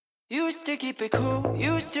Used to keep it cool,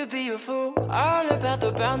 used to be a fool, all about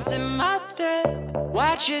the bounce in my step.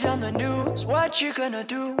 Watch it on the news, what you gonna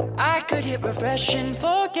do? I could hit refresh and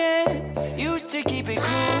forget. Used to keep it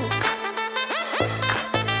cool.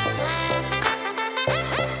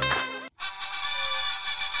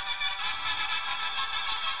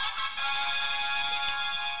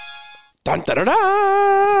 Dun dun dun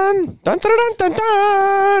dun dun dun dun dun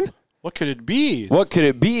dun. What could it be? What could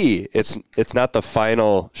it be? It's not the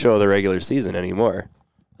final show of the regular season anymore.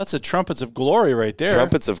 That's the Trumpets of Glory right there.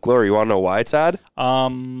 Trumpets of Glory. You want to know why, Todd?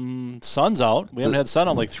 Sun's out. We haven't had sun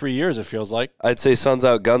in like 3 years, it feels like. I'd say sun's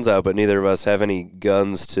out, guns out, but neither of us have any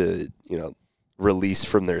guns to, release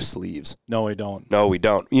from their sleeves. No, we don't. No, we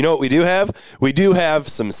don't. You know what we do have? We do have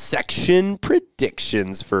some section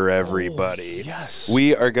predictions for everybody. Oh, yes.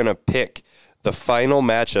 We are going to pick the final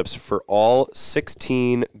matchups for all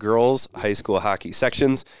 16 girls high school hockey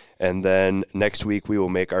sections, and then next week we will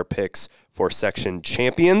make our picks for section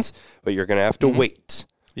champions, but you're going to have to wait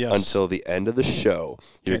until the end of the show.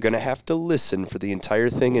 You're going to have to listen for the entire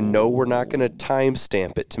thing, and no, we're not going to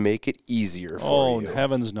timestamp it to make it easier for you. Oh,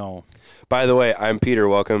 heavens no. By the way, I'm Peter.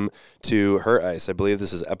 Welcome to Her Ice. I believe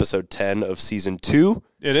this is episode 10 of season 2.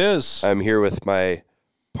 It is. I'm here with my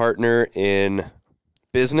partner in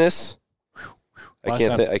business.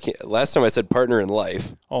 Last time I said partner in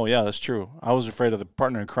life. Oh, yeah, that's true. I was afraid of the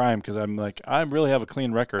partner in crime because I'm like, I really have a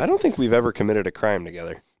clean record. I don't think we've ever committed a crime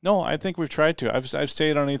together. No, I think we've tried to. I've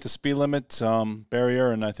stayed underneath the speed limit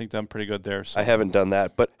barrier, and I think I'm pretty good there. So. I haven't done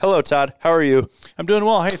that. But hello, Todd. How are you? I'm doing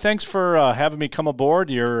well. Hey, thanks for having me come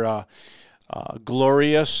aboard your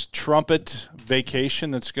glorious trumpet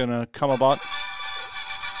vacation that's going to come about.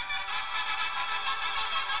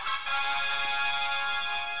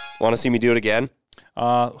 Want to see me do it again?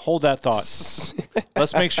 Hold that thought.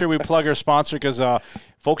 Let's make sure we plug our sponsor because,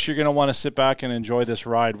 folks, you're going to want to sit back and enjoy this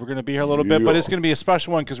ride. We're going to be here a little bit, but it's going to be a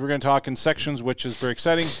special one because we're going to talk in sections, which is very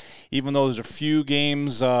exciting, even though there's a few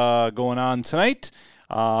games going on tonight.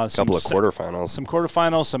 A couple of quarterfinals. Some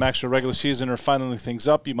quarterfinals, some actual regular season are finally things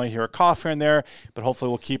up. You might hear a cough here and there, but hopefully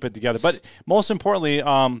we'll keep it together. But most importantly,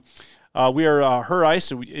 we are Her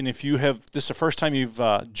Ice, and if you have this is the first time you've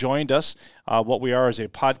joined us, what we are is a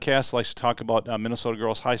podcast that likes to talk about Minnesota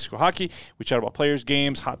girls high school hockey. We chat about players,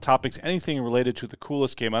 games, hot topics, anything related to the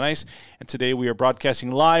coolest game on ice. And today we are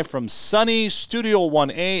broadcasting live from sunny Studio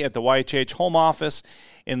 1A at the YHH home office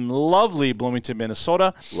in lovely Bloomington,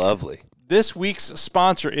 Minnesota. Lovely. This week's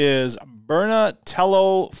sponsor is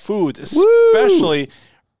Bernatello Foods, especially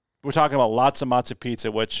we're talking about lots and lots of pizza,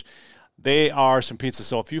 which they are some pizza.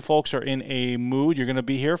 So if you folks are in a mood, you're going to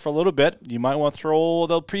be here for a little bit. You might want to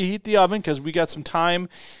they'll preheat the oven because we got some time.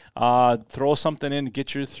 Throw something in to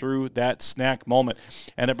get you through that snack moment.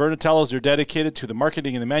 And at Bernatello's, they're dedicated to the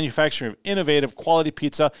marketing and the manufacturing of innovative quality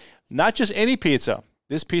pizza, not just any pizza.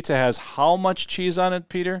 This pizza has how much cheese on it,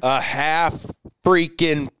 Peter? A half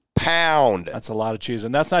freaking pound. That's a lot of cheese.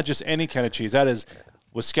 And that's not just any kind of cheese. That is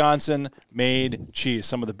Wisconsin-made cheese.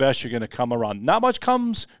 Some of the best you're going to come around. Not much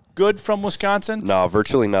comes good from Wisconsin. No,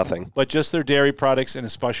 virtually nothing. But just their dairy products and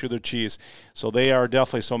especially their cheese. So they are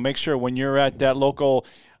definitely. So make sure when you're at that local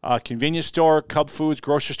convenience store, Cub Foods,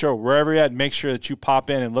 grocery store, wherever you're at, make sure that you pop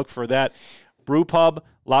in and look for that brew pub,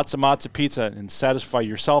 lots and lots of pizza, and satisfy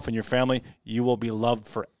yourself and your family. You will be loved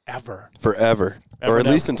forever. Forever. Or at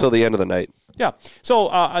least until the end of the night. Yeah. So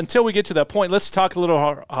until we get to that point, let's talk a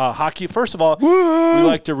little hockey. First of all, we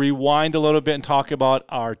like to rewind a little bit and talk about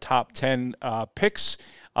our top 10 picks.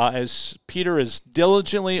 As Peter is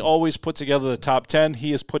diligently always put together the top 10,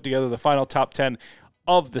 he has put together the final top 10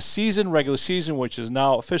 of the season, regular season, which is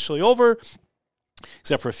now officially over,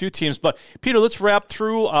 except for a few teams. But, Peter, let's wrap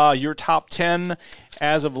through your top 10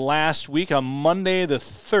 as of last week on Monday the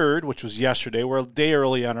 3rd, which was yesterday. We're a day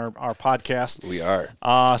early on our podcast. We are.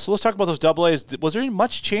 So let's talk about those double A's. Was there any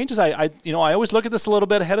much changes? I always look at this a little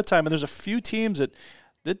bit ahead of time, and there's a few teams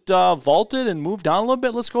that vaulted and moved on a little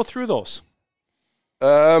bit. Let's go through those.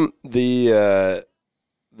 The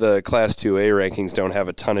Class 2A rankings don't have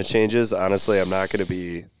a ton of changes. Honestly, I'm not going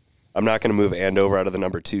to move Andover out of the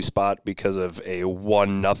number 2 spot because of a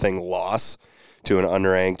 1-0 loss to an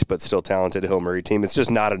unranked but still talented Hill Murray team. It's just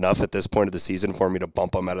not enough at this point of the season for me to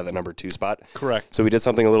bump them out of the number 2 spot. Correct. So we did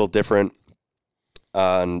something a little different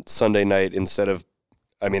on Sunday night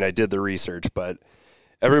I did the research, but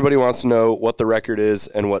everybody wants to know what the record is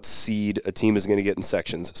and what seed a team is going to get in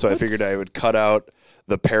sections. So I figured I would cut out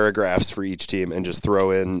the paragraphs for each team and just throw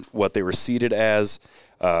in what they were seeded as.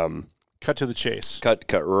 Cut to the chase. Cut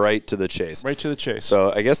right to the chase. Right to the chase.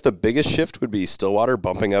 So I guess the biggest shift would be Stillwater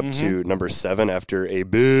bumping up to number 7 after a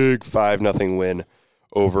big 5-0 win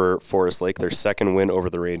over Forest Lake. Their second win over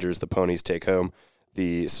the Rangers. The Ponies take home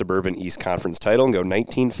the Suburban East Conference title and go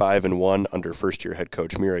 19-5-1 under first-year head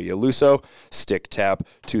coach Mira Yaluso. Stick tap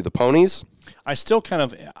to the Ponies. I still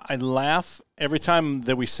I laugh every time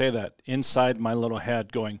that we say that inside my little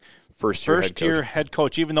head going, first-year head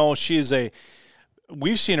coach, even though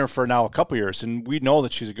we've seen her for now a couple years, and we know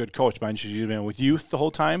that she's a good coach. Mind you, she's been with youth the whole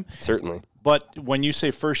time. Certainly. But when you say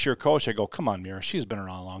first-year coach, I go, come on, Mira. She's been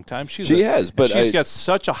around a long time. She has, but she's got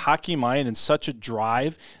such a hockey mind and such a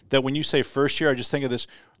drive that when you say first year, I just think of this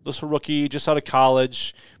little rookie just out of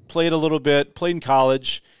college, played a little bit, played in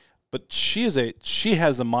college. But she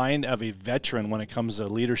has the mind of a veteran when it comes to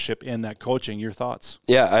leadership in that coaching. Your thoughts?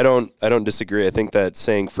 Yeah, I don't disagree. I think that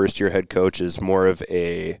saying first-year head coach is more of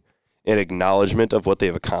an acknowledgement of what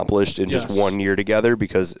they've accomplished in just 1 year together,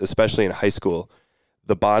 because especially in high school,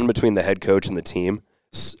 the bond between the head coach and the team,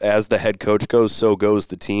 as the head coach goes, so goes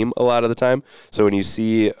the team a lot of the time. So when you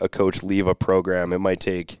see a coach leave a program, it might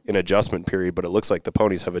take an adjustment period, but it looks like the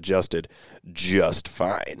Ponies have adjusted just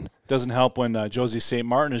fine. Doesn't help when Josie St.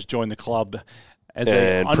 Martin has joined the club as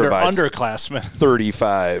an underclassman.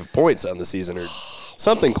 35 points on the season or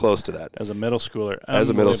something close to that. As a middle schooler.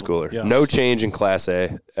 Yes. No change in Class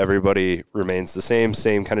A. Everybody remains the same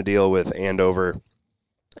kind of deal with Andover.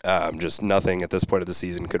 Just nothing at this point of the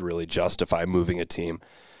season could really justify moving a team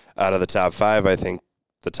out of the top 5. I think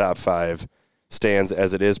the top 5 stands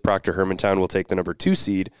as it is. Proctor Hermantown will take the number 2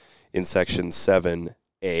 seed in Section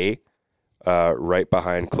 7A, right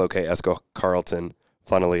behind Cloquet Esco Carleton.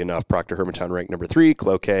 Funnily enough, Proctor Hermantown ranked number 3,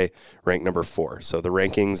 Cloquet ranked number 4. So the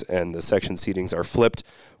rankings and the section seedings are flipped,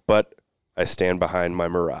 but I stand behind my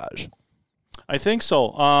Mirage. I think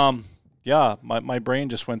so. Yeah, my brain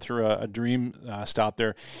just went through a dream stop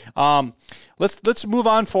there. Let's move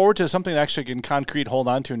on forward to something that actually can concrete hold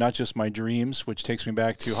on to, not just my dreams, which takes me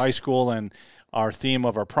back to high school and our theme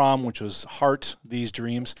of our prom, which was Heart These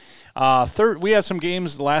Dreams. We had some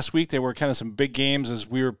games last week. They were kind of some big games as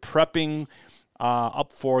we were prepping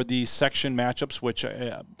up for the section matchups, which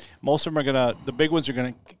most of them are the big ones are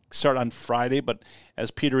going to start on Friday, but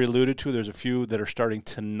as Peter alluded to, there's a few that are starting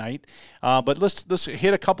tonight. But let's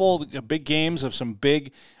hit a couple big games of some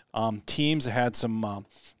big teams that had some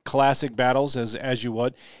classic battles, as you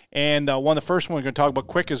would. And one of the first one we're going to talk about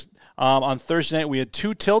quick is on Thursday night we had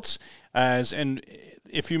 2 tilts. And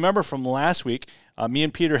if you remember from last week, me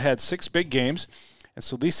and Peter had 6 big games. And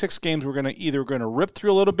so these 6 games we're going to rip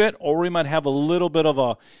through a little bit, or we might have a little bit of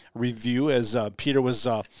a review, as Peter was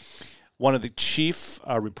one of the chief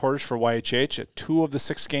reporters for YHH at 2 of the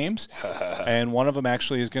 6 games. And one of them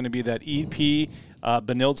actually is going to be that EP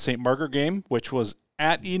Benilde St. Margaret game, which was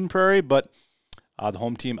at Eden Prairie, but the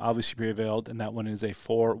home team obviously prevailed, and that one is a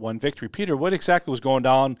 4-1 victory. Peter, what exactly was going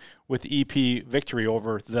down with the EP victory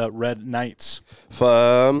over the Red Knights?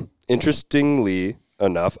 Interestingly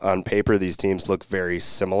enough, on paper, these teams look very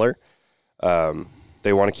similar.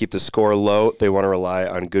 They want to keep the score low. They want to rely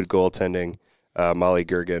on good goaltending. Molly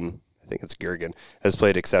Gergen, I think it's Gergen, has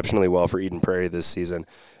played exceptionally well for Eden Prairie this season.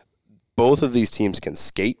 Both of these teams can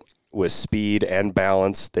skate with speed and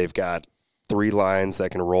balance. They've got 3 lines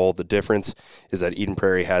that can roll. The difference is that Eden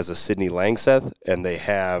Prairie has a Sydney Langseth, and they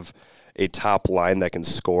have a top line that can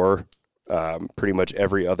score pretty much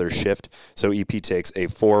every other shift. So EP takes a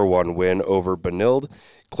 4-1 win over Benilde.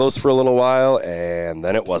 Close for a little while, and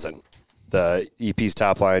then it wasn't. The EP's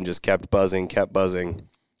top line just kept buzzing.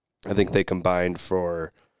 I think they combined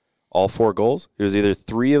for all 4 goals. It was either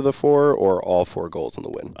 3 of the 4 or all 4 goals in the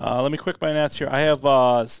win. Let me quick my notes here. I have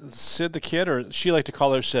Sid the kid, or she liked to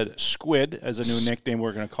call her, said Squid as a new nickname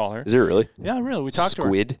we're going to call her. Is it really? Yeah, really. We talked to her.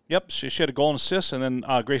 Squid? Yep. She had a goal and assist, and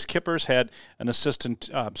then Grace Kippers had an assist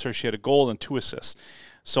she had a goal and 2 assists.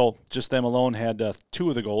 So just them alone had 2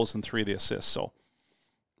 of the goals and 3 of the assists. So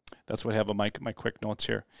that's what I have on my quick notes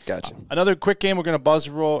here. Gotcha. Another quick game we're going to buzz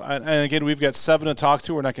roll. And again, we've got 7 to talk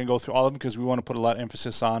to. We're not going to go through all of them because we want to put a lot of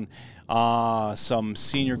emphasis on some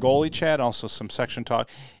senior goalie chat, also some section talk.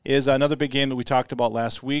 Is another big game that we talked about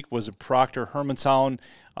last week was Proctor Hermantown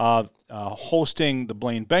hosting the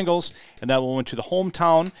Blaine Bengals, and that one went to the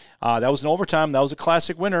hometown. That was an overtime. That was a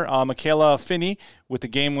classic winner. Michaela Finney with the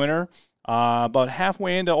game winner. About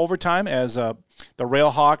halfway into overtime as the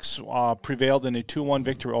Railhawks prevailed in a 2-1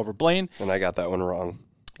 victory over Blaine. And I got that one wrong.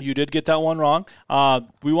 You did get that one wrong.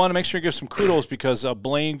 We want to make sure to give some kudos because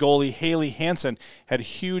Blaine goalie Haley Hansen had a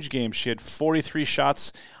huge game. She had 43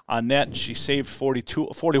 shots on net. She saved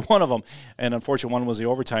 41 of them, and unfortunately one was the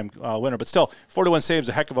overtime winner. But still, 41 saves,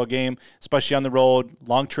 a heck of a game, especially on the road.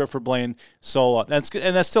 Long trip for Blaine. So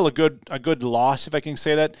that's still a good loss, if I can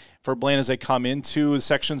say that, for Blaine as they come into the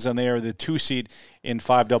sections, and they are the 2 seed in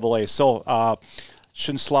 5AA. So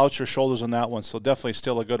shouldn't slouch your shoulders on that one. So definitely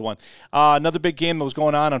still a good one. Another big game that was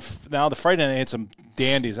going on now the Friday night had some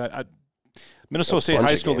dandies. Minnesota State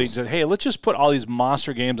High School League said, hey, let's just put all these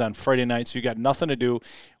monster games on Friday night so you got nothing to do.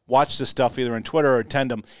 Watch this stuff either on Twitter or attend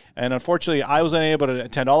them. And unfortunately, I was unable to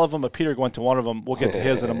attend all of them, but Peter went to one of them. We'll get to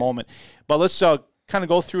his in a moment. But let's kind of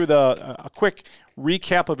go through a quick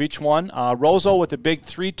recap of each one. Roseau with a big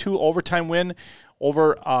 3-2 overtime win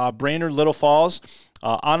over Brainerd Little Falls.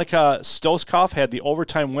 Annika Stoskov had the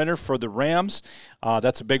overtime winner for the Rams.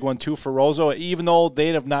 That's a big one, too, for Roseau, even though they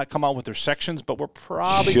have not come out with their sections, but we're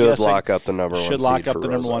probably should lock up the number one should seed lock up for the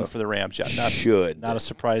number Roseau. one for the Rams. Yeah, not a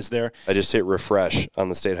surprise there. I just hit refresh on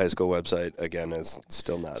the State High School website. Again, it's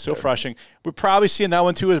still not so there. Refreshing. We're probably seeing that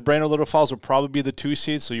one, too, as Brainerd Little Falls will probably be the 2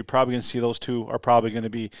 seed, so you're probably going to see those two are probably going to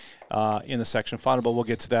be in the section final, but we'll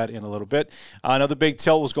get to that in a little bit. Another big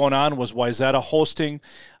tilt was going on was Wayzata hosting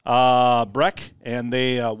Breck, and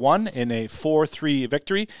they won in a 4-3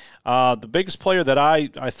 victory. The biggest player that I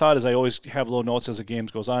thought, as I always have little notes as the game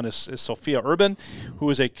goes on, is Sophia Urban, who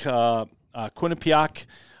is a Quinnipiac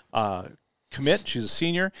commit. She's a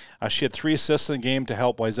senior. She had 3 assists in the game to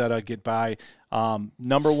help Wayzata get by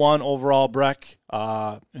number 1 overall Breck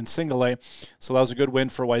in single A. So that was a good win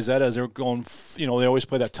for Wayzata as they're going, they always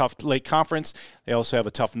play that tough late conference. They also have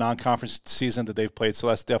a tough non-conference season that they've played, so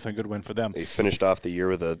that's definitely a good win for them. They finished off the year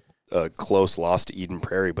with a close loss to Eden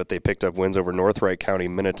Prairie, but they picked up wins over North Wright County,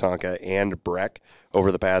 Minnetonka, and Breck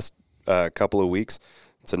over the past couple of weeks.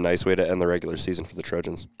 It's a nice way to end the regular season for the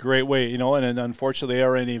Trojans. Great way, and unfortunately they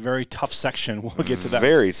are in a very tough section. We'll get to that.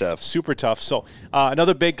 Very tough. Super tough. So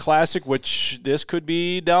another big classic, which this could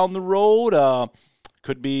be down the road,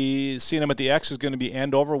 could be seeing them at the X, is going to be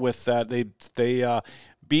Andover with they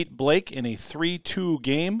beat Blake in a 3-2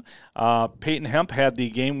 game. Peyton Hemp had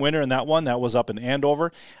the game winner in that one. That was up in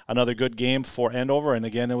Andover. Another good game for Andover, and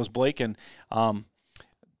again, it was Blake, and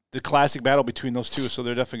the classic battle between those two, so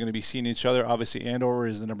they're definitely going to be seeing each other. Obviously, Andover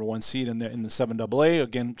is the number 1 seed in the 7AA.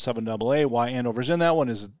 Again, 7AA. Why Andover's in that one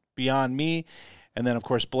is beyond me. And then, of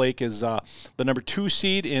course, Blake is the number 2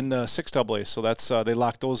 seed in 6AA. So that's they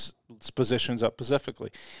locked those positions up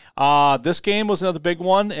specifically. This game was another big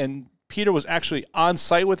one, and Peter was actually on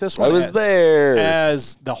site with this one. I was there.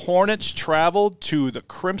 As the Hornets traveled to the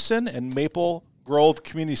Crimson and Maple Grove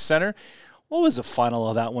Community Center. What was the final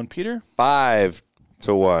of that one, Peter? 5-1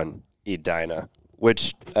 Edina,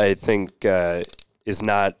 which I think is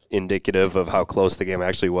not indicative of how close the game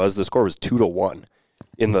actually was. The score was 2-1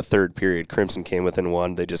 in the third period. Crimson came within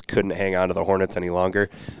 1. They just couldn't hang on to the Hornets any longer.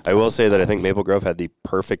 I will say that I think Maple Grove had the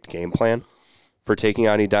perfect game plan for taking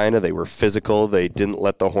on Edina. They were physical. They didn't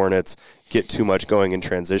let the Hornets get too much going in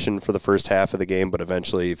transition for the first half of the game, but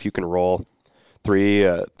eventually if you can roll three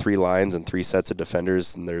lines and 3 sets of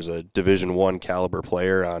defenders, and there's a Division I caliber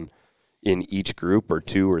player in each group, or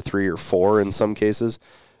 2 or 3 or 4 in some cases,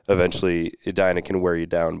 eventually Edina can wear you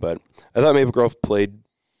down. But I thought Maple Grove played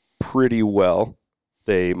pretty well.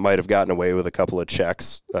 They might have gotten away with a couple of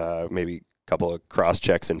checks, maybe a couple of cross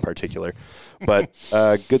checks in particular. But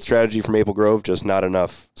good strategy for Maple Grove, just not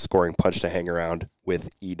enough scoring punch to hang around with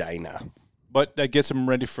Edina. But that gets them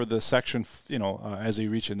ready for the section, as they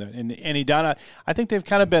reach in there. And Edina, I think they've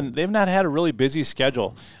not had a really busy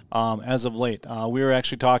schedule as of late. We were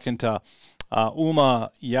actually talking to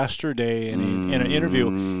Uma yesterday in an interview.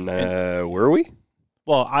 Were we?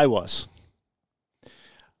 Well, I was.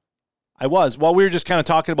 Well, we were just kind of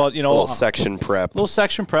talking about, a little section prep.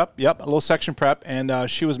 Yep, a little section prep.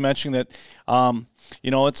 And she was mentioning that,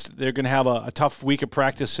 they're going to have a tough week of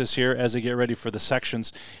practice this year as they get ready for the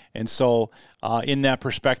sections. And so in that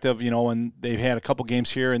perspective, and they've had a couple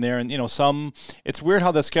games here and there. And, it's weird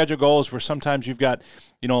how the schedule goes where sometimes you've got,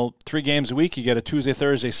 3 games a week. You get a Tuesday,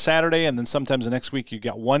 Thursday, Saturday, and then sometimes the next week you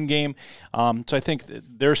got 1 game. So I think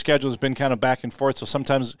their schedule has been kind of back and forth. So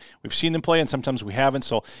sometimes we've seen them play and sometimes we haven't.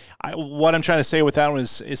 So what I'm trying to say with that one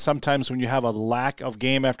is sometimes when you have a lack of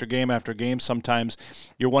game after game after game, sometimes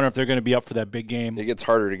you're wondering if they're going to be up for that big game. It gets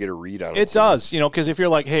harder to get a read on it. It does, because if you're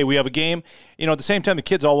like, hey, we have a game, at the same time the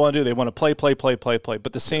kids all want to do, they want to play. But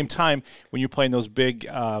at the same time, when you're playing those big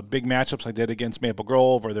matchups like they did against Maple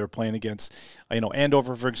Grove, or they're playing against,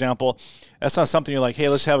 Andover, for example, that's not something you're like, hey,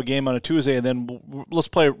 let's have a game on a Tuesday and then let's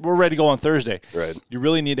play. We're ready to go on Thursday. Right. You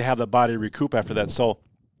really need to have the body recoup after that. So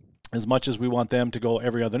as much as we want them to go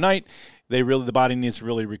every other night, the body needs to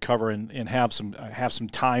really recover and have some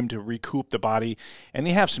time to recoup the body, and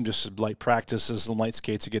they have some just light practices and light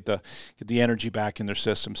skates to get the energy back in their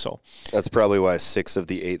system. So that's probably why 6 of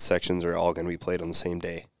the 8 sections are all going to be played on the same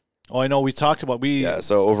day. Oh, I know. We talked about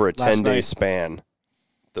so over a 10-day span,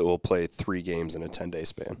 that will play 3 games in a 10-day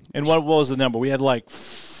span. And what was the number? We had like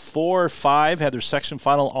 4 or 5 had their section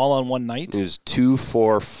final all on one night. It was 2,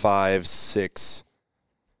 4, 5, 6.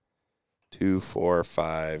 2, 4,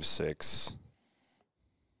 5, 6.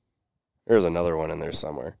 There's another one in there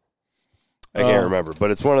somewhere. I can't remember,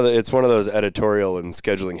 but it's one of those editorial and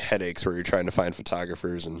scheduling headaches where you're trying to find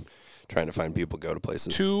photographers and trying to find people to go to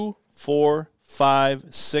places. 2, 4, 5,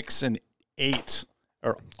 6, and 8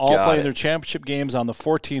 are all playing their championship games on the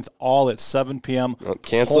 14th, all at 7 p.m. Well,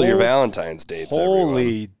 cancel your Valentine's dates,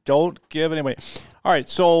 everyone. Don't give it away. All right,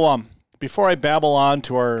 so before I babble on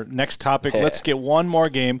to our next topic, let's get one more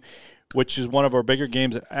game, which is one of our bigger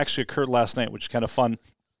games that actually occurred last night, which is kind of fun.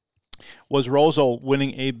 Was Roseau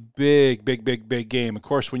winning a big game. Of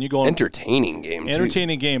course, when you go entertaining game.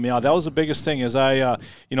 Yeah, that was the biggest thing. As I,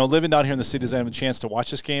 living down here in the city, I didn't have a chance to watch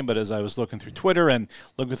this game. But as I was looking through Twitter and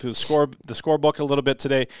looking through the scorebook a little bit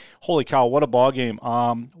today, holy cow, what a ball game!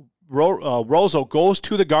 Roseau goes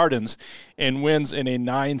to the Gardens and wins in a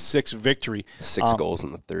 9-6 victory. 6 goals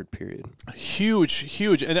in the third period.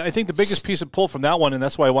 Huge. And I think the biggest piece of pull from that one, and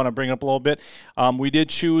that's why I want to bring it up a little bit, we did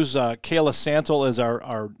choose Kayla Santel as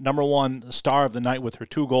our number one star of the night with her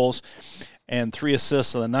 2 goals and 3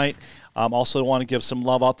 assists of the night. Also want to give some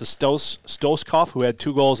love out to Stoskov, who had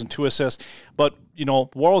 2 goals and 2 assists. But,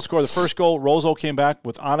 Worrell scored the first goal. Roseau came back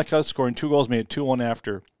with Annika scoring 2 goals, made it 2-1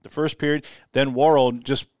 after the first period. Then Worrell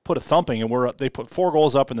just put a thumping, and they put 4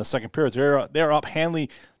 goals up in the second period. They're up handily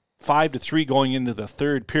 5-3 going into the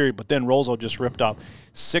third period, but then Roseau just ripped up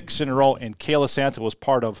 6 in a row, and Kayla Santa was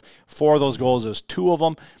part of 4 of those goals. There's 2 of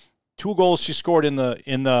them. 2 goals she scored in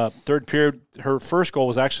the third period. Her first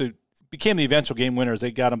goal became the eventual game winner as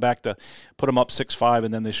they got them back to put them up 6-5,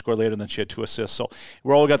 and then they scored later, and then she had 2 assists. So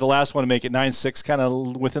Roseau got the last one to make it 9-6, kind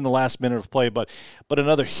of within the last minute of play, but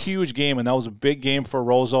another huge game, and that was a big game for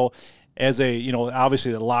Roseau. As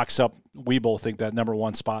obviously that locks up, we both think, that number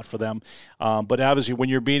 1 spot for them. But obviously when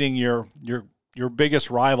you're beating your biggest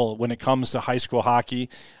rival when it comes to high school hockey,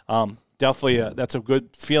 definitely that's a good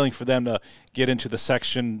feeling for them to get into the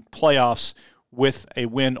section playoffs with a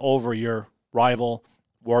win over your rival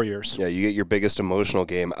Warriors. Yeah, you get your biggest emotional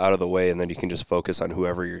game out of the way, and then you can just focus on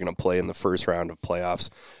whoever you're going to play in the first round of playoffs.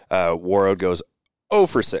 Warroad goes 0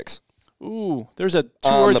 for 6. Ooh, there's 2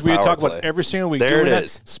 words we talk about every single week. There it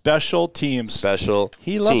is. Special teams.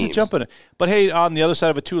 He loves to jump in it. But hey, on the other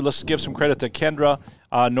side of it too, let's give some credit to Kendra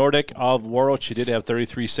Nordic of Warroad. She did have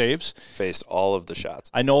 33 saves. Faced all of the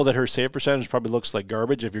shots. I know that her save percentage probably looks like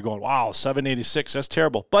garbage if you're going, wow, 786, that's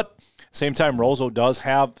terrible. But same time, Roseau does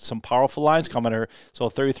have some powerful lines coming at her, so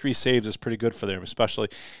 33 saves is pretty good for them, especially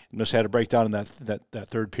just had a breakdown in that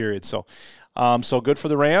third period. So good for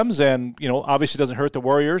the Rams, and obviously doesn't hurt the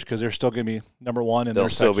Warriors because they're still going to be number 1 in they'll their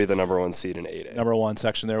still section. Be the number 1 seed in 8A. Number 1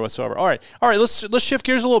 section there whatsoever. All right. Let's shift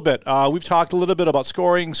gears a little bit. We've talked a little bit about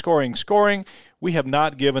scoring. We have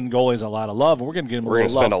not given goalies a lot of love. We're going to give them We're going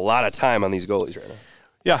to spend a lot of time on these goalies right now.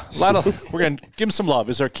 Yeah, we're going to give them some love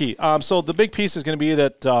is our key. So the big piece is going to be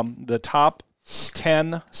that the top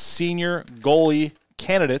 10 senior goalie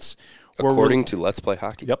candidates, according to Let's Play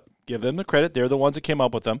Hockey. Yep, give them the credit. They're the ones that came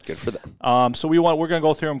up with them. Good for them. So we're going to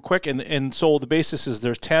go through them quick, and so the basis is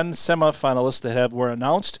there's 10 semifinalists that were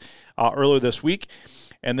announced earlier this week,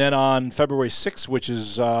 and then on February 6th, which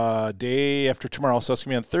is day after tomorrow, so it's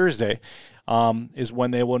going to be on Thursday, is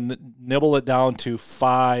when they will nibble it down to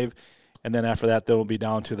 5. And then after that, they'll be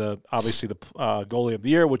down to the goalie of the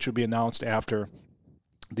year, which will be announced after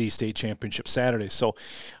the state championship Saturday. So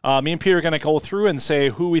me and Peter are going to go through and say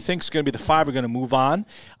who we think is going to be the 5. We're going to move on.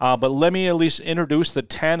 But let me at least introduce the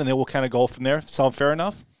 10, and then we'll kind of go from there. Sound fair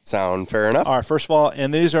enough? Sound fair enough. All right, first of all,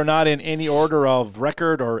 and these are not in any order of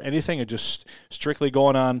record or anything. It's just strictly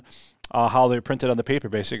going on how they're printed on the paper,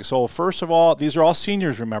 basically. So first of all, these are all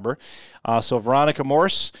seniors, remember. So Veronica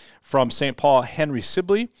Morse from St. Paul Henry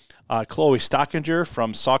Sibley. Chloe Stockinger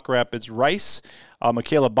from Sauk Rapids Rice,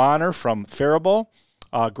 Michaela Bonner from Faribault,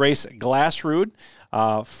 Grace Glassrud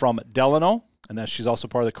from Delano, and then she's also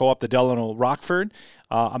part of the co-op, the Delano Rockford,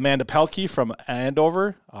 Amanda Pelkey from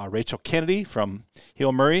Andover, Rachel Kennedy from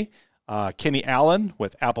Hill Murray, Kenny Allen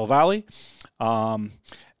with Apple Valley,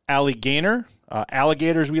 Allie Gaynor,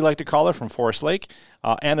 Alligators we like to call her, from Forest Lake,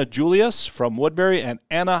 Anna Julius from Woodbury, and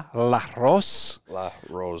Anna La Rose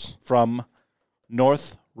from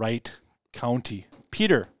North Wright County.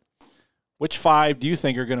 Peter, which 5 do you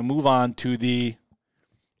think are going to move on to the...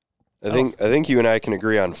 I think you and I can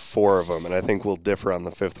agree on 4 of them, and I think we'll differ on the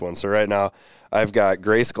 5th one. So right now, I've got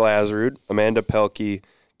Grace Glasrud, Amanda Pelkey,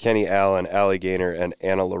 Kenny Allen, Allie Gaynor, and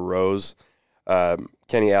Anna LaRose.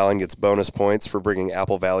 Kenny Allen gets bonus points for bringing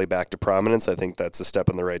Apple Valley back to prominence. I think that's a step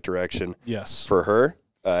in the right direction. Yes. For her.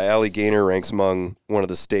 Allie Gaynor ranks among one of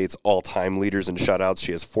the state's all-time leaders in shutouts.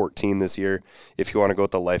 She has 14 this year. If you want to go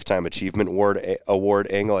with the Lifetime Achievement Award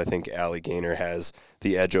angle, I think Allie Gaynor has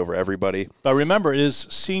the edge over everybody. But remember, it is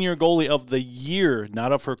Senior Goalie of the Year,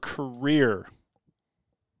 not of her career.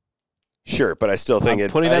 Sure, but I still think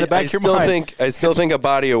I still think a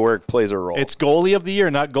body of work plays a role. It's Goalie of the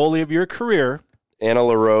Year, not Goalie of your career. Anna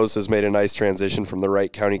LaRose has made a nice transition from the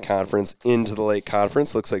Wright County Conference into the Lake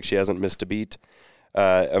Conference. Looks like she hasn't missed a beat.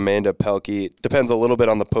 Amanda Pelkey, depends a little bit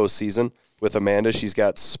on the postseason. With Amanda, she's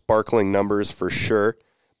got sparkling numbers for sure,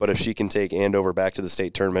 but if she can take Andover back to the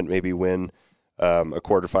state tournament, maybe win a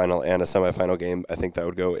quarterfinal and a semifinal game, I think that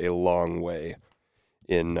would go a long way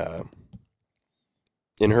in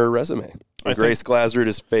her resume. Grace Glasrud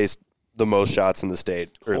has faced the most shots in the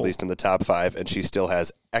state, or at least in the top 5, and she still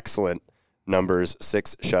has excellent numbers,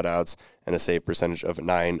 6 shutouts, and a save percentage of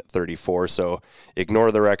 .934. So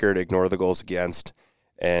ignore the record, ignore the goals against,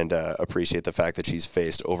 and appreciate the fact that she's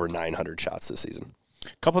faced over 900 shots this season. A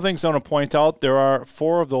couple of things I want to point out. There are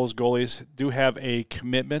 4 of those goalies do have a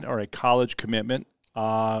commitment or a college commitment.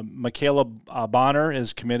 Michaela Bonner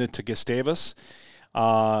is committed to Gustavus.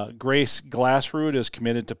 Grace Glasrud is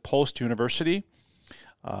committed to Post University.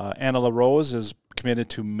 Anna LaRose is committed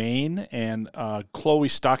to Maine, and Chloe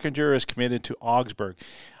Stockinger is committed to Augsburg.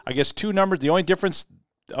 I guess 2 numbers. The only difference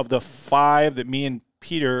of the 5 that me and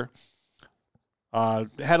Peter had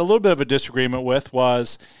a little bit of a disagreement with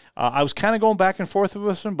was I was kind of going back and forth with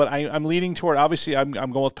this one, but I'm leaning toward, obviously, I'm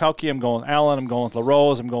going with Pelkey, I'm going with Allen, I'm going with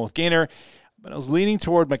LaRose, I'm going with Gaynor. But I was leaning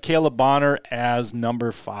toward Michaela Bonner as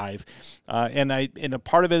number 5. And a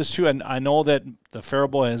part of it is, too, and I know that the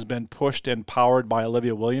Faribault has been pushed and powered by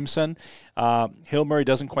Olivia Williamson. Hill-Murray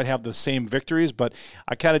doesn't quite have the same victories, but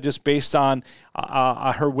I kind of just based on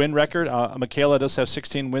her win record. Michaela does have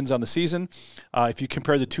 16 wins on the season. If you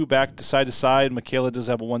compare the 2 back to side, Michaela does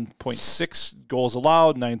have a 1.6 goals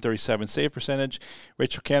allowed, 937 save percentage.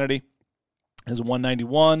 Rachel Kennedy is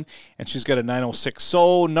 191, and she's got a 906.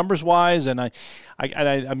 So numbers-wise, and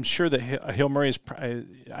I'm sure that Hill-Murray is.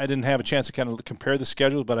 I didn't have a chance to kind of compare the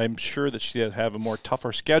schedule, but I'm sure that she have a more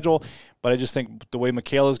tougher schedule. But I just think the way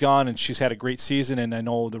Michaela's gone, and she's had a great season, and I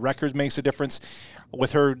know the record makes a difference.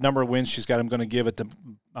 With her number of wins she's got, I'm going to give it to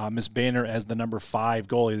Miss Boehner as the number 5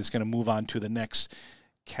 goalie that's going to move on to the next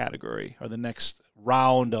category or the next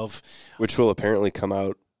round of, which will apparently come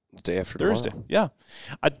out the day after Thursday. Tomorrow.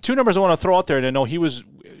 Yeah. 2 numbers I want to throw out there, and I know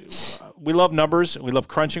we love numbers. We love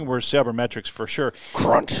crunching. We're sabermetrics for sure.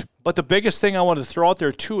 Crunch. But the biggest thing I wanted to throw out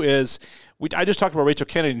there, too, is I just talked about Rachel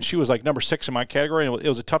Kennedy, and she was like number 6 in my category, and it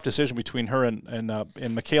was a tough decision between her and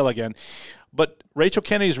Michaela again. But Rachel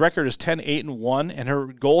Kennedy's record is 10-8-1, and her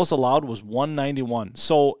goals allowed was 191.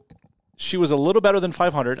 So she was a little better than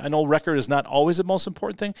 500. I know record is not always the most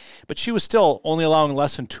important thing, but she was still only allowing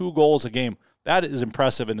less than 2 goals a game. That is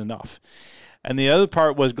impressive and enough. And the other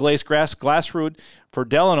part was Grace Glasrud for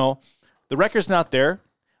Delano. The record's not there,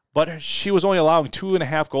 but she was only allowing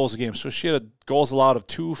 2.5 goals a game. So she had goals allowed of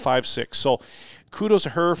 2.56. So kudos to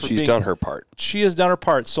her for She's done her part. She has done her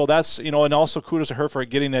part. So that's, and also kudos to her for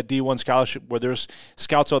getting that D1 scholarship where there's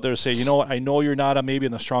scouts out there to say, you know what, I know you're not maybe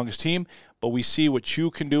in the strongest team, but we see what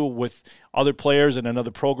you can do with other players in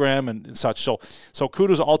another program and such. So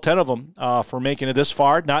kudos to all 10 of them for making it this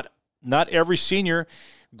far. Not every senior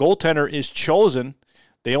goaltender is chosen.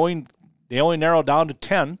 They only narrow down to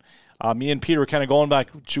 10. Me and Peter were kind of going back,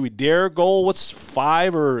 should we dare go? What's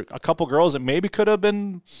 5 or a couple girls that maybe could have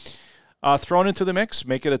been thrown into the mix?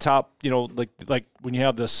 Make it a top, like when you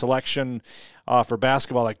have the selection for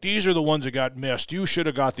basketball, like these are the ones that got missed. You should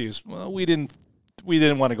have got these. Well, we didn't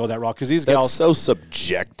want to go that route because these gals. That's so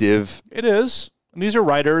subjective. It is. And these are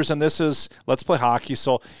writers, and this is Let's Play Hockey,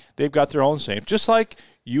 so they've got their own safe. Just like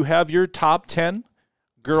you have your top 10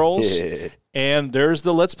 girls, and there's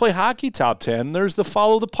the Let's Play Hockey top 10. There's the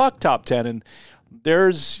Follow the Puck top 10, and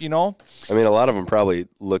there's, I mean, a lot of them probably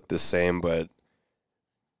look the same, but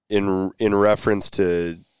in reference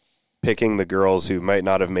to picking the girls who might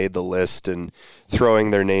not have made the list and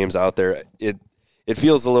throwing their names out there, it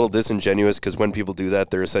feels a little disingenuous because when people do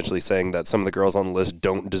that, they're essentially saying that some of the girls on the list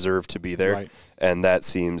don't deserve to be there, right. And that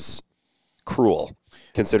seems cruel,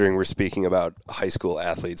 considering we're speaking about high school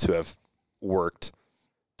athletes who have worked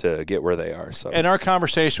to get where they are. So, and our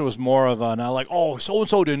conversation was more of not like, oh,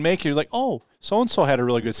 so-and-so didn't make it. You're like, oh, so-and-so had a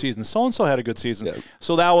really good season. So-and-so had a good season. Yeah.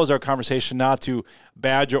 So that was our conversation, not to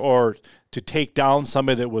badger or to take down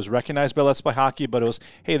somebody that was recognized by Let's Play Hockey, but it was,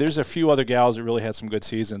 hey, there's a few other gals that really had some good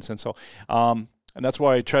seasons. And so And that's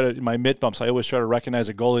why in my mitt-bumps, I always try to recognize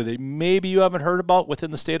a goalie that maybe you haven't heard about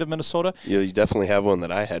within the state of Minnesota. You definitely have one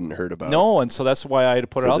that I hadn't heard about. No, and so that's why I had to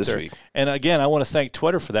put it out there. Week. And again, I want to thank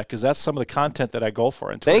Twitter for that, because that's some of the content that I go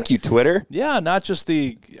for. Thank you, Twitter. Yeah, not just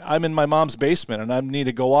I'm in my mom's basement and I need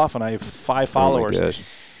to go off and I have 5 followers. Oh my gosh.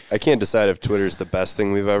 I can't decide if Twitter's the best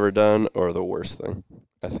thing we've ever done or the worst thing.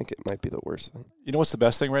 I think it might be the worst thing. You know what's the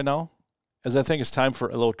best thing right now? Is I think it's time for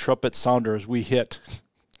a little trumpet sounder as we hit.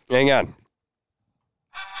 Hang on.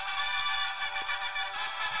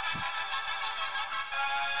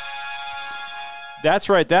 That's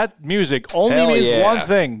right. That music only means one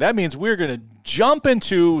thing. That means we're going to jump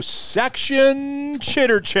into section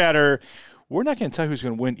chitter chatter. We're not going to tell you who's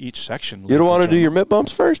going to win each section. You don't want to do your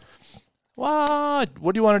mitt-bumps first? What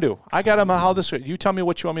do you want to do? I got them how this. You tell me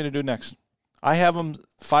what you want me to do next. I have them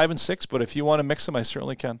 5 and 6, but if you want to mix them, I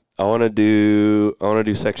certainly can. I want to do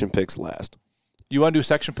section picks last. You want to do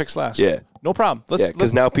section picks last? Yeah. No problem.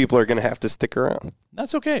 Because now people are going to have to stick around.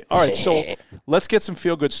 That's okay. All right, so let's get some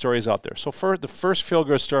feel-good stories out there. So for the first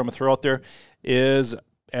feel-good story I'm going to throw out there is,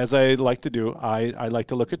 as I like to do, I like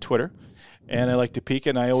to look at Twitter, and I like to peek,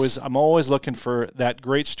 and I'm always looking for that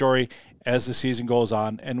great story as the season goes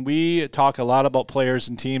on. And we talk a lot about players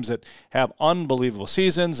and teams that have unbelievable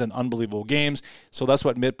seasons and unbelievable games. So that's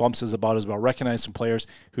what mitt-bumps is about recognizing players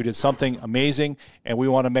who did something amazing, and we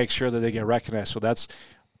want to make sure that they get recognized. So that's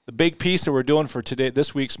the big piece that we're doing for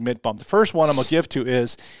this week's mitt-bump. The first one I'm going to give to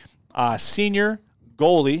is senior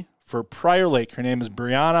goalie for Prior Lake. Her name is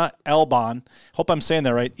Brianna Elbon. Hope I'm saying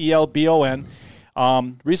that right, E-L-B-O-N.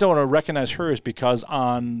 Reason I want to recognize her is because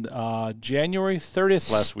on January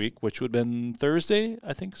 30th last week, which would have been Thursday,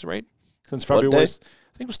 I think is right, since February was,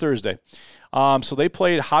 I think it was Thursday. So they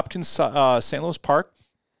played Hopkins St. Louis Park.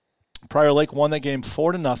 Prior Lake won that game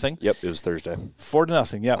 4-0. Yep, it was Thursday.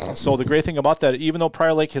 4-0. Yeah. So the great thing about that, even though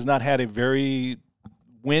Prior Lake has not had a very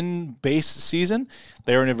win-based season,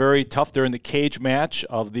 they're in a very tough. They're in the cage match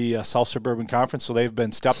of the South Suburban Conference, so they've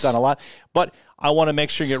been stepped on a lot. But I want to make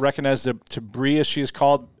sure you get recognized to Bree, as she is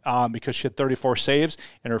called, because she had 34 saves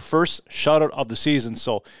in her first shutout of the season.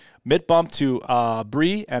 So mitt-bump to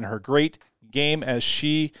Bree and her great game as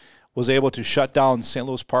she was able to shut down St.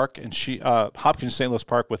 Louis Park and Hopkins St. Louis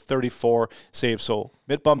Park with 34 saves. So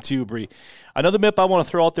mitt-bump to you, Bree. Another mitt-bump I want to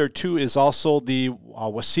throw out there too is also the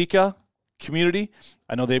Waseca community.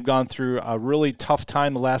 I know they've gone through a really tough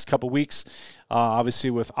time the last couple of weeks, obviously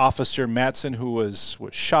with Officer Matson, who was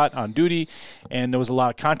shot on duty, and there was a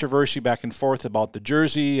lot of controversy back and forth about the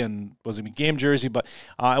jersey and was it a game jersey, but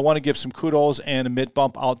I want to give some kudos and a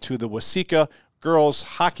mitt-bump out to the Waseca girls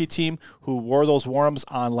hockey team who wore those warms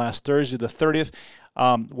on last Thursday, the 30th.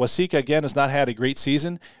 Waseca, again, has not had a great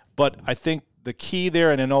season, but I think the key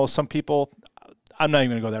there, and I know some people, I'm not even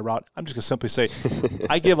going to go that route. I'm just going to simply say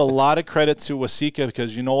I give a lot of credit to Waseca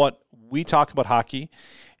because you know what? We talk about hockey,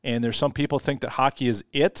 and there's some people think that hockey is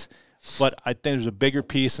it, but I think there's a bigger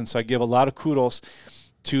piece, and so I give a lot of kudos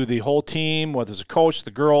to the whole team, whether it's a coach,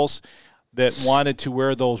 the girls, that wanted to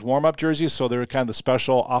wear those warm-up jerseys. So they're kind of the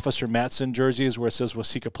special Officer Matson jerseys where it says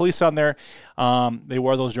Waseca Police on there. They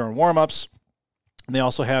wore those during warm-ups. And they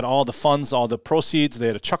also had all the funds, all the proceeds. They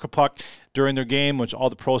had a chuck-a-puck during their game, which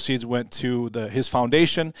all the proceeds went to his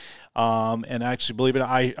foundation. And actually, believe it,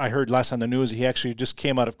 I heard last on the news, he actually just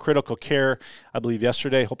came out of critical care, I believe,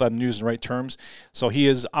 yesterday. Hope I'm using the right terms. So he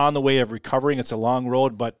is on the way of recovering. It's a long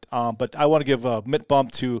road, but I want to give a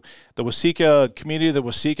mitt-bump to the Waseca community, the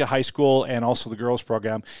Waseca High School, and also the girls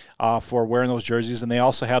program for wearing those jerseys. And they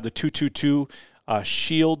also have the 222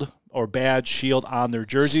 shield or badge shield on their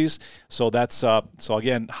jerseys. So that's so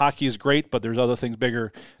again, hockey is great, but there's other things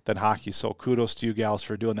bigger than hockey. So kudos to you gals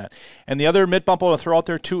for doing that. And the other mitt-bump I want to throw out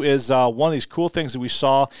there too is one of these cool things that we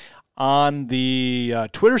saw on the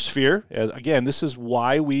Twitter sphere. Again, this is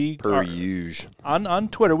why we on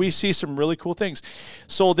Twitter we see some really cool things.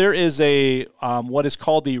 So there is a what is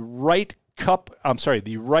called the Wright County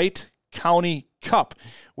Cup,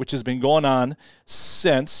 which has been going on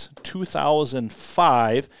since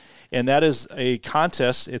 2005. And that is a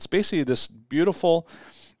contest. It's basically this beautiful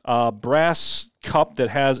brass cup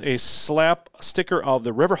that has a slap sticker of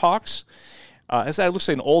the Riverhawks. It looks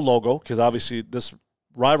like an old logo because obviously this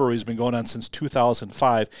rivalry has been going on since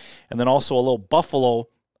 2005. And then also a little buffalo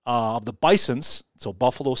of the Bisons. So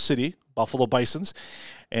Buffalo City, Buffalo Bisons.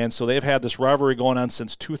 And so they've had this rivalry going on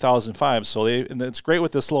since 2005. So and it's great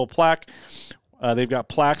with this little plaque. They've got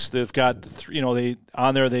plaques. They've got,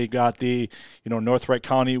 they got the, North Wright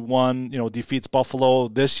County won, defeats Buffalo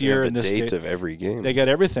this year. And the date of every game. They got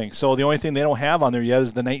everything. So the only thing they don't have on there yet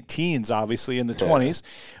is the 19s, obviously, in the 20s.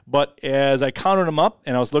 But as I counted them up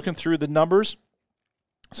and I was looking through the numbers,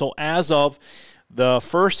 so as of The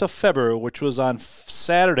 1st of February, which was on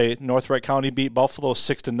Saturday, North Wright County beat Buffalo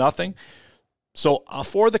 6-0. So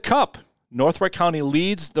for the Cup, North Wright County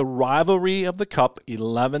leads the rivalry of the Cup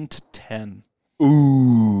 11-10.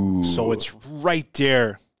 Ooh. So it's right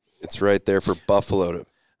there. It's right there for Buffalo to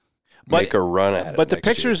make a run at it. But the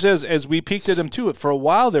pictures is, as we peeked at them too, for a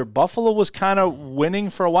while there, Buffalo was kind of winning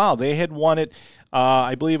for a while. They had won it,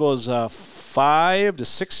 I believe it was 5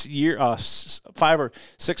 or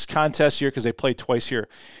 6 contests a year because they played twice a year.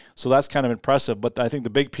 So that's kind of impressive. But I think the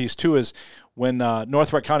big piece too is when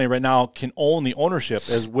North Wright County right now can own the ownership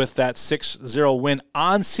is with that 6-0 win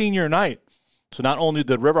on senior night. So not only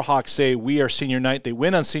did Riverhawks say we are senior night, they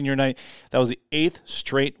win on senior night. That was the 8th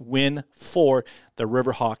straight win for the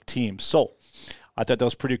Riverhawk team. So I thought that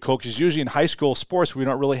was pretty cool because usually in high school sports we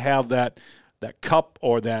don't really have that cup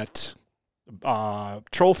or that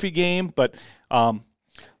trophy game, but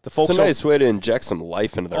the folks. It's a nice way to inject some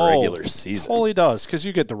life into the regular season. Totally does, because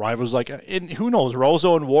you get the rivals who knows,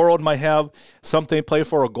 Roseau and Warroad might have something they play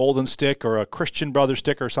for, a Golden Stick or a Christian Brothers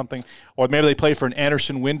stick or something, or maybe they play for an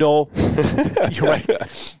Anderson window. You're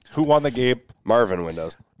right. Who won the game? Marvin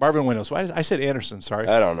Windows. Marvin Windows. Why I said Anderson? Sorry.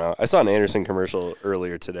 I don't know. I saw an Anderson commercial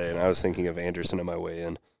earlier today, and I was thinking of Anderson on my way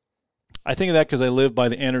in. I think of that because I live by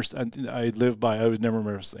the Anderson. I would never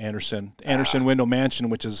remember the Anderson Window Mansion,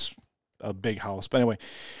 which is a big house. But anyway,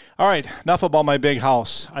 all right, enough about my big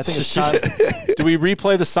house. I think it's time. Do we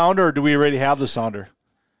replay the sounder or do we already have the sounder?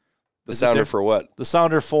 The sounder for what? The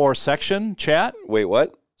sounder for section chat. Wait,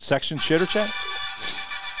 what? Section chitter chat?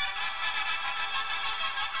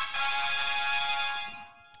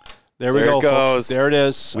 There we go, it goes. Folks. There it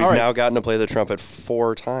is. We've now gotten to play the trumpet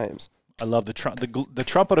 4 times. I love the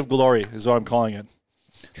trumpet of glory is what I'm calling it.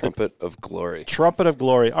 Trumpet of glory. Trumpet of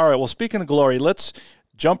glory. All right, well, speaking of glory, let's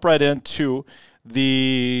jump right into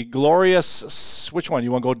the glorious, which one?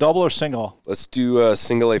 You want to go double or single? Let's do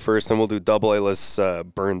single A first, then we'll do double A. Let's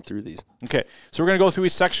burn through these. Okay, so we're going to go through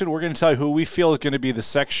each section. We're going to tell you who we feel is going to be the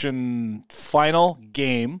section final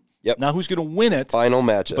game. Yep. Not who's going to win it. Final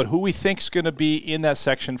matchup. But who we think is going to be in that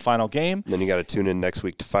section final game. And then you got to tune in next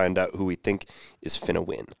week to find out who we think is finna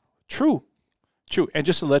win. True. And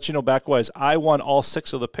just to let you know, back-wise, I won all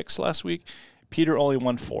 6 of the picks last week. Peter only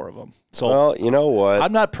won 4 of them. So, well, you know what?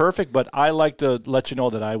 I'm not perfect, but I like to let you know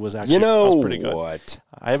that I was actually I was pretty good. What?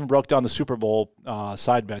 I haven't broke down the Super Bowl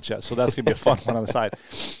side bets yet, so that's going to be a fun one on the side.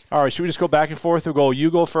 All right, should we just go back and forth? We'll go,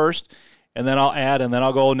 you go first, and then I'll add, and then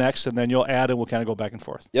I'll go next, and then you'll add, and we'll kind of go back and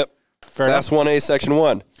forth. Yep. Fair enough. Class 1A, Section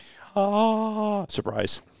 1.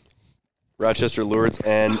 Surprise. Rochester, Lourdes,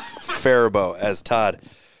 and Faribault as Todd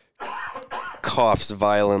coughs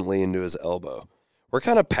violently into his elbow. We're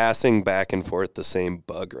kind of passing back and forth the same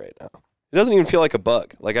bug right now. It doesn't even feel like a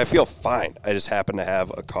bug. Like, I feel fine. I just happen to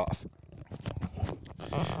have a cough.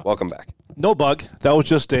 Welcome back. No bug. That was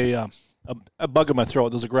just a bug in my throat.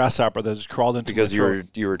 There was a grasshopper that just crawled into because my throat.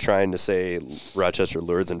 you were trying to say Rochester,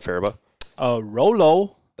 Lourdes, and Faribault?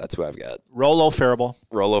 Rollo. That's who I've got. Rollo Faribault.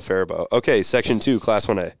 Rollo Faribault. Okay, Section 2, Class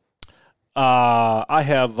 1A. I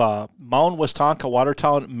have Mount Westonka,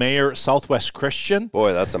 Watertown, Mayor, Southwest Christian.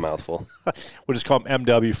 Boy, that's a mouthful. We'll just call him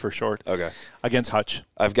MW for short. Okay. Against Hutch.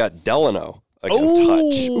 I've got Delano against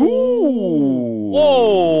Hutch. Ooh.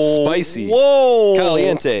 Whoa. Spicy. Whoa.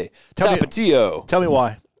 Caliente. Tapatio. Tell me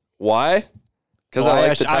why. Why? Because I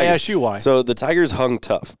like the Tigers. I asked you why. So the Tigers hung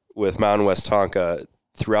tough with Mount Westonka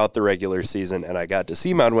throughout the regular season, and I got to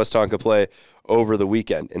see Mount Westonka play over the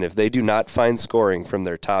weekend. And if they do not find scoring from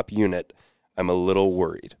their top unit, I'm a little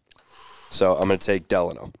worried. So I'm going to take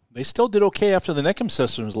Delano. They still did okay after the Nickham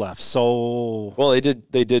systems left. So well, they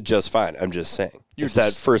did just fine. I'm just saying. If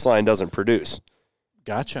that first line doesn't produce,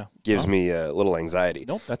 gotcha. Gives me a little anxiety.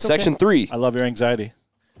 Nope, that's Section 3. I love your anxiety.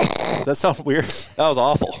 Does that sound weird? That was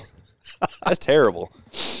awful. That's terrible.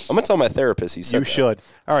 I'm going to tell my therapist he said you should.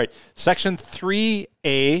 All right. Section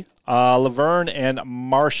 3A, Laverne and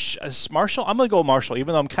Marshall. I'm going to go Marshall,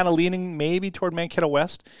 even though I'm kind of leaning maybe toward Mankato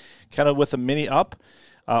West, kind of with a mini up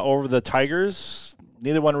over the Tigers.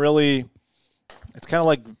 Neither one really. It's kind of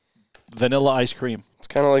like vanilla ice cream. It's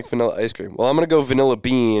kind of like vanilla ice cream. Well, I'm going to go vanilla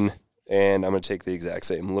bean, and I'm going to take the exact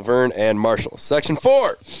same. Laverne and Marshall. Section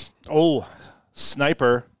 4. Oh,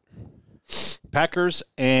 Sniper. Packers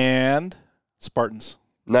and Spartans.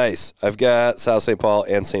 Nice. I've got South St. Paul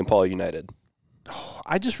and St. Paul United.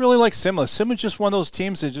 I just really like Simla. Simla's just one of those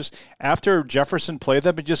teams that just, after Jefferson played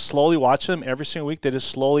them, and just slowly watch them every single week. They just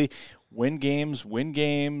slowly win games.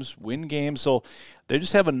 So they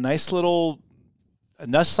just have a nice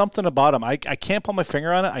something about them. I can't put my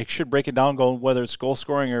finger on it. I should break it down, go whether it's goal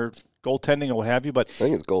scoring or goaltending or what have you. But I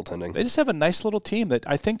think it's goaltending. They just have a nice little team that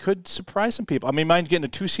I think could surprise some people. I mean, mind getting a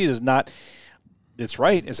 2 seed is not it's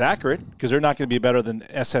right. It's accurate because they're not going to be better than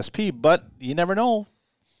SSP, but you never know.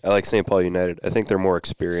 I like St. Paul United. I think they're more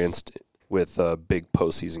experienced with big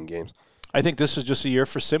postseason games. I think this is just a year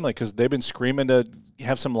for Simley because they've been screaming to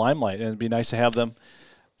have some limelight, and it'd be nice to have them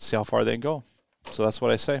see how far they can go. So that's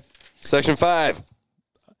what I say. Section 5.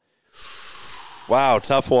 Wow,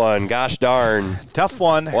 tough one. Gosh darn. Tough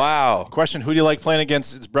one. Wow. Question, who do you like playing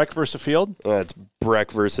against? It's Breck versus Field? It's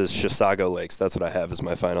Breck versus Chisago Lakes. That's what I have as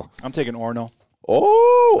my final. I'm taking Orono.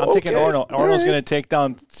 Oh, I'm taking Orono. Orono's going to take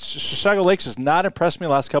down Chisago Lakes. Has not impressed me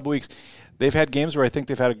the last couple weeks. They've had games where I think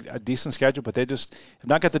they've had a decent schedule, but they just have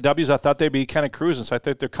not got the W's. I thought they'd be kind of cruising, so I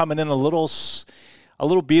think they're coming in a little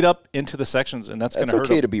beat up into the sections, and that's going to hurt them.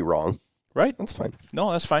 It's okay to be wrong. Right? That's fine.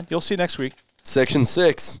 No, that's fine. You'll see next week. Section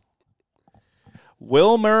 6.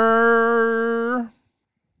 Wilmer.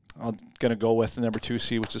 I'm going to go with the number 2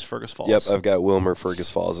 seed, which is Fergus Falls. Yep, I've got Wilmer, Fergus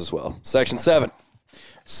Falls as well. Section 7.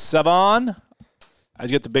 Savon. I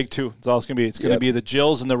get the big 2. That's all it's going to be. It's going to be the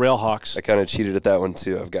Jills and the Railhawks. I kind of cheated at that one,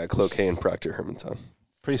 too. I've got Cloquet and Proctor Hermantown.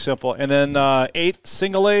 Pretty simple. And then 8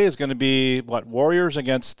 single A is going to be, Warriors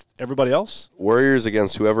against everybody else? Warriors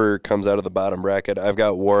against whoever comes out of the bottom bracket. I've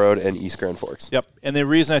got Warroad and East Grand Forks. Yep. And the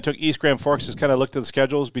reason I took East Grand Forks is kind of looked at the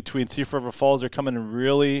schedules between Thief River Falls. They're coming in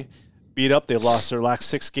really beat up. They've lost their last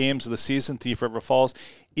 6 games of the season, Thief River Falls.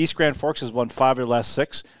 East Grand Forks has won 5 of their last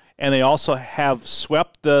 6. And they also have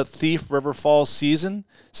swept the Thief River Falls season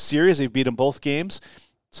series. They've beaten both games.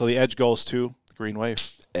 So the edge goes to Green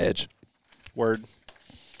Wave. Edge. Word.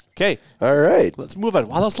 Okay. All right. Let's move on.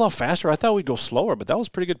 Wow, that was a lot faster. I thought we'd go slower, but that was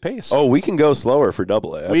pretty good pace. Oh, we can go slower for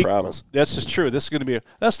double A, I promise. That's just true. This is going to be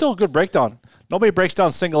that's still a good breakdown. Nobody breaks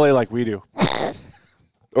down single A like we do.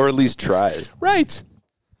 Or at least tries. Right.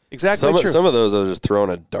 Exactly true. Some of those are just throwing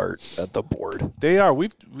a dart at the board. They are.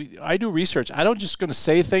 I do research. I don't just going to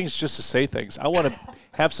say things just to say things. I want to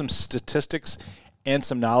have some statistics and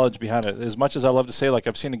some knowledge behind it. As much as I love to say, like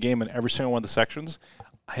I've seen a game in every single one of the sections,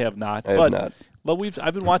 I have not. I have not. But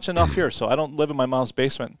I've been watching enough here, so I don't live in my mom's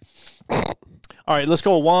basement. All right, let's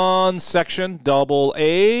go one section, double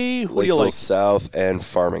A. Who do you like? South and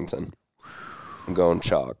Farmington. I'm going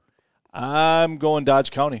chalk. I'm going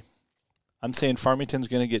Dodge County. I'm saying Farmington's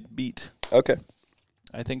going to get beat. Okay.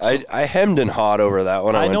 I think so. I hemmed and hawed over that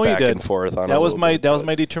one. I know went back you did. and forth on that was my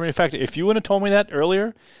my determining factor. If you would have told me that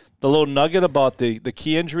earlier, the little nugget about the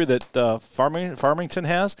key injury that Farmington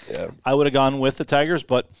has, I would have gone with the Tigers,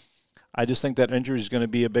 but I just think that injury is going to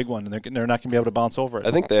be a big one, and they're not going to be able to bounce over it.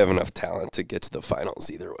 I think they have enough talent to get to the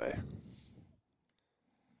finals either way.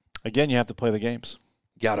 Again, you have to play the games.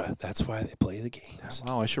 That's why they play the games.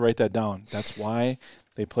 Wow, I should write that down. That's why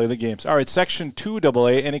they play the games. All right, Section 2 AA.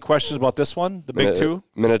 Any questions about this one, the big 2?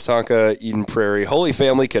 Minnetonka, Eden Prairie. Holy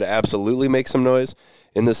Family could absolutely make some noise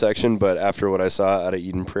in this section, but after what I saw out of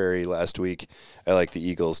Eden Prairie last week, I like the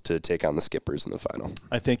Eagles to take on the Skippers in the final.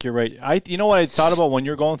 I think you're right. You know what I thought about when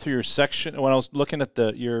you're going through your section, when I was looking at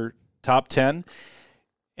your top 10,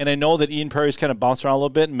 and I know that Eden Prairie's kind of bounced around a little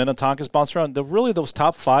bit, and Minnetonka's bounced around. Really, those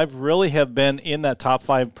top 5 really have been in that top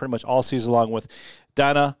 5 pretty much all season long with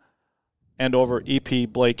Donna, Andover, EP,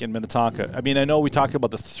 Blake, and Minnetonka. I mean, I know we talk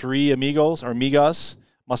about the 3 amigos or amigas,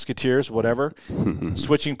 Musketeers, whatever,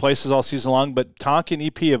 switching places all season long, but Tonka and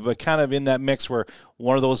EP have been kind of in that mix where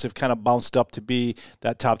one of those have kind of bounced up to be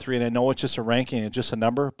that top 3. And I know it's just a ranking, it's just a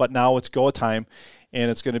number, but now it's go time, and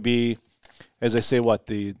it's going to be, as I say, what,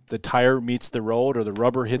 the tire meets the road, or the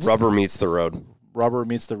rubber meets the road. Rubber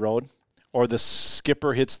meets the road, or the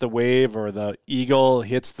skipper hits the wave, or the eagle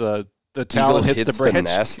hits the talon hits the bridge. The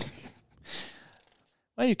nest.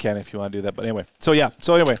 Well, you can if you want to do that, but anyway. So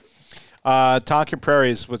anyway, Tonkin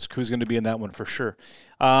Prairie is who's going to be in that one for sure.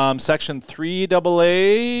 Section 3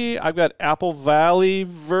 AA, I've got Apple Valley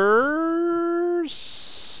versus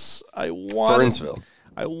Burnsville.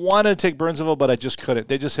 I wanted to take Burnsville, but I just couldn't.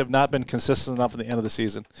 They just have not been consistent enough at the end of the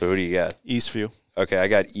season. So who do you got? Eastview. Okay, I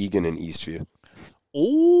got Egan and Eastview.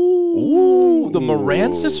 Ooh, the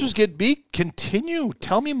Moran sisters get beat. Continue.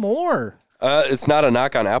 Tell me more. It's not a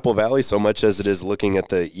knock on Apple Valley so much as it is looking at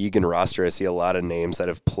the Egan roster. I see a lot of names that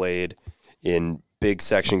have played in big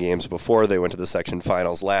section games before they went to the section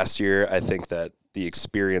finals last year. I think that the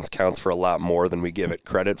experience counts for a lot more than we give it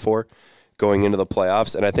credit for going into the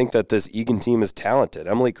playoffs. And I think that this Egan team is talented.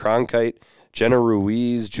 Emily Cronkite, Jenna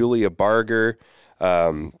Ruiz, Julia Barger.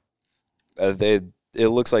 It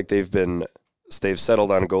looks like they've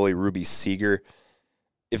settled on goalie Ruby Seeger.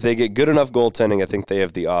 If they get good enough goaltending, I think they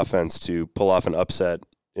have the offense to pull off an upset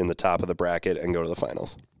in the top of the bracket and go to the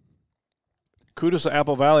finals. Kudos to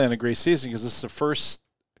Apple Valley on a great season because this is the first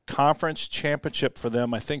conference championship for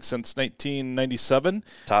them, I think, since 1997.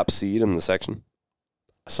 Top seed in the section.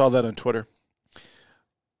 I saw that on Twitter.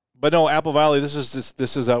 But no, Apple Valley. This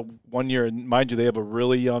is a 1 year, and mind you, they have a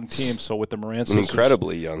really young team. So with the Moran sisters, an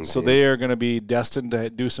incredibly young so team. they are going to be destined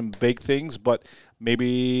to do some big things. But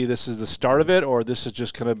maybe this is the start of it, or this is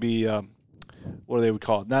just going to be what do they would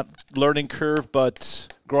call it? Not learning curve,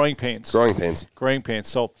 but growing pains. Growing pains.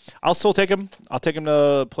 So I'll still take him. I'll take him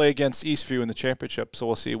to play against Eastview in the championship. So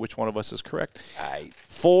we'll see which one of us is correct. Aye.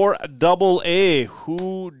 For AA,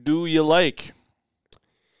 who do you like?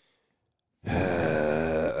 A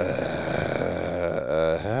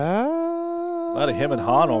lot of him and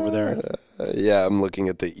Han over there. Yeah, I'm looking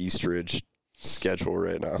at the Eastridge schedule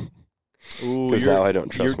right now. Because now I don't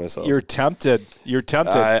trust myself. You're tempted.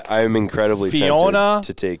 I'm incredibly Fiona, tempted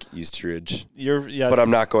to take Eastridge. Yeah, but I'm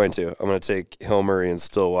not going to. I'm going to take Hill Murray and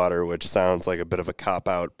Stillwater, which sounds like a bit of a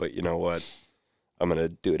cop-out, but you know what? I'm going to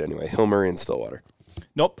do it anyway. Hill Murray and Stillwater.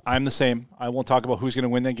 Nope, I'm the same. I won't talk about who's going to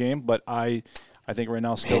win that game, but I think right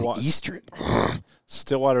now Eastridge.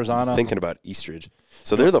 Stillwater's on a... Thinking about Eastridge.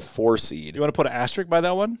 So they're the 4 seed. You want to put an asterisk by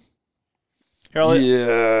that one?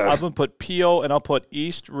 Here, I'm going to put PO, and I'll put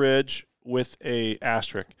East Ridge with a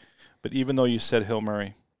asterisk. But even though you said Hill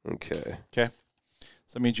Murray. Okay. So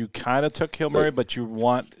that means you kind of took Hill Murray, but you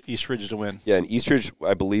want East Ridge to win. Yeah, and Eastridge,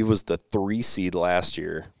 I believe, was the 3 seed last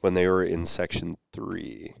year when they were in Section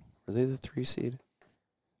 3. Were they the 3 seed?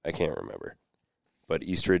 I can't remember. But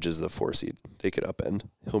Eastridge is the 4 seed. They could upend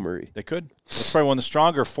Hill Murray. They could. That's probably one of the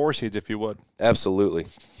stronger 4 seeds, if you would. Absolutely.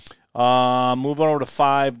 Moving over to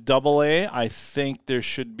 5 AA, I think there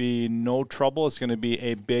should be no trouble. It's going to be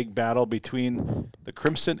a big battle between the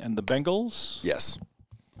Crimson and the Bengals. Yes.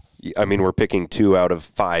 I mean, we're picking 2 out of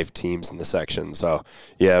 5 teams in the section, so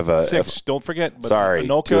you have 6. Don't forget. But sorry,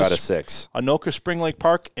 Anoka, 2 out of 6. Anoka Spring Lake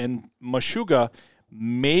Park and Meshuggah.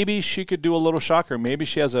 Maybe she could do a little shocker. Maybe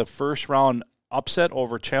she has a first-round upset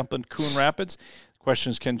over Champlain Coon Rapids. The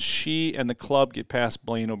question is, can she and the club get past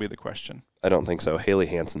Blaine will be the question. I don't think so. Haley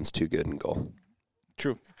Hansen's too good in goal.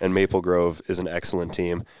 True. And Maple Grove is an excellent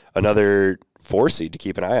team. Another 4 seed to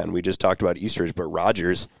keep an eye on. We just talked about Eastridge, but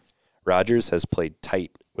Rogers has played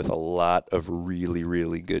tight with a lot of really,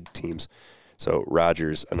 really good teams. So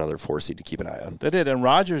Rogers, another 4 seed to keep an eye on. They did, and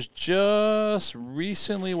Rogers just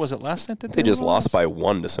recently, was it last night that they just lost by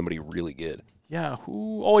 1 to somebody really good. Yeah,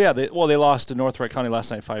 who? Oh, yeah, they lost to North Wright County last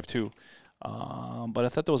night 5-2. But I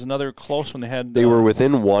thought there was another close one they had. They were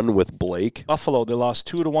within 1 with Blake. Buffalo. They lost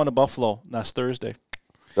 2-1 to Buffalo last Thursday.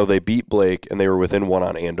 No, they beat Blake, and they were within 1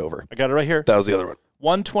 on Andover. I got it right here. That was the other one.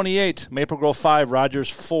 128, Maple Grove 5, Rogers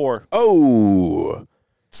 4. Oh.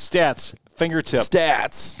 Stats, fingertip.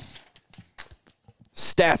 Stats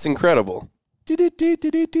incredible.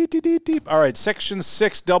 All right, Section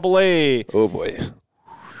 6 AA. Oh, boy.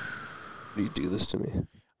 Do you do this to me?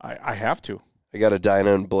 I have to. I got a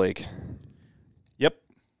Dinah and Blake. Yep.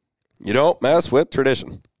 You don't mess with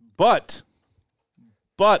tradition. But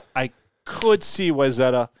I could see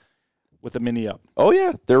Wayzata with a mini up. Oh,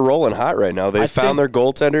 yeah. They're rolling hot right now. They found their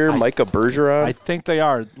goaltender, Micah Bergeron. I think they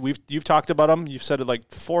are. You've talked about them. You've said it like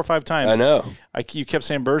 4 or 5 times. I know. You kept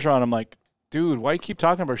saying Bergeron. I'm like, dude, why you keep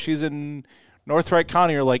talking about her? She's in North Wright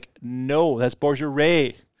County. You're like, no, that's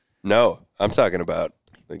Bergeron. No, I'm talking about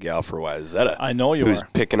the gal for Wayzata. I know you who's are.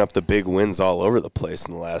 picking up the big wins all over the place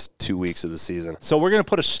in the last 2 weeks of the season. So we're going to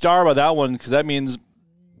put a star by that one because that means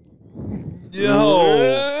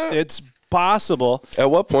it's possible. At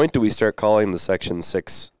what point do we start calling the Section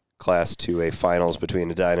 6 Class 2A finals between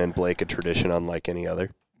Edina and Blake a tradition unlike any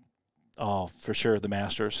other? Oh, for sure, the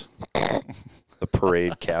Masters. The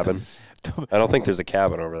parade cabin. I don't think there's a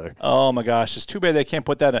cabin over there. Oh, my gosh. It's too bad they can't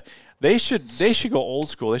put that in. They should go old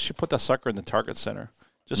school. They should put that sucker in the Target Center.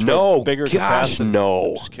 Just for bigger capacity.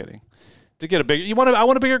 No. Just kidding. To get a bigger, I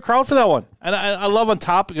want a bigger crowd for that one. And I love on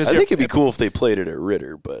top because I think it'd be cool if they played it at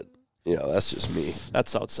Ritter, but that's just me.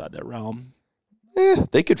 That's outside that realm.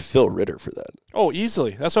 They could fill Ritter for that. Oh,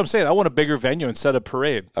 easily. That's what I'm saying. I want a bigger venue instead of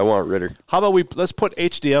parade. I want Ritter. How about let's put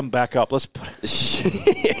HDM back up. Let's put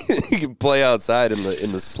you can play outside in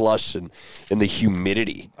the slush and in the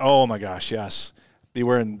humidity. Oh my gosh, yes. Be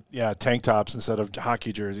wearing tank tops instead of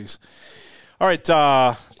hockey jerseys. All right,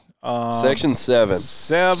 Section 7.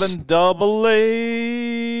 7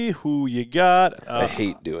 AA. Who you got? I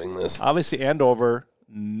hate doing this. Obviously Andover,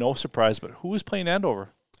 no surprise, but who is playing Andover?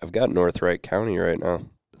 I've got North Wright County right now.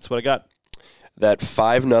 That's what I got. That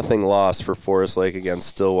 5-0 loss for Forest Lake against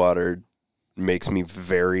Stillwater makes me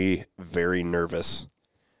very, very nervous.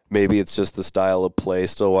 Maybe it's just the style of play.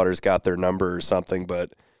 Stillwater's got their number or something,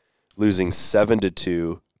 but losing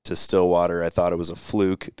 7-2 to Stillwater, I thought it was a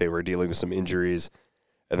fluke. They were dealing with some injuries,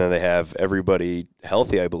 and then they have everybody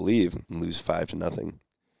healthy, I believe, and lose 5-0.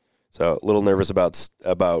 So a little nervous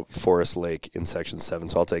about Forest Lake in Section 7,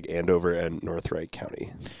 so I'll take Andover and North Wright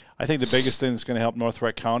County. I think the biggest thing that's going to help North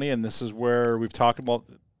Wright County, and this is where we've talked about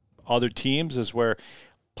other teams, is where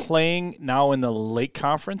playing now in the Lake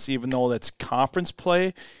Conference, even though that's conference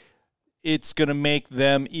play, it's going to make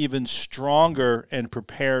them even stronger and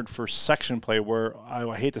prepared for section play, where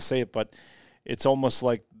I hate to say it, but it's almost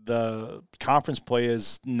like the conference play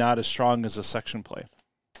is not as strong as the section play.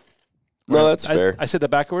 No, that's fair. I said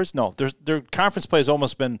that backwards? No, their conference play has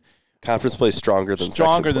almost been conference play stronger than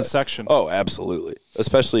section. Oh, absolutely.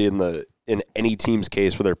 Especially in any team's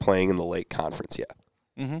case where they're playing in the Lake Conference, yeah.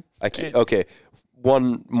 Mm-hmm. Okay,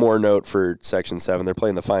 one more note for Section 7. They're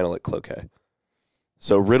playing the final at Cloquet.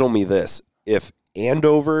 So riddle me this. If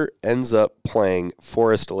Andover ends up playing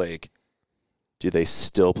Forest Lake, do they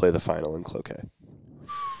still play the final in Cloquet?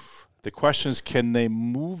 The question is, can they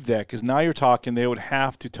move that? Because now you're talking they would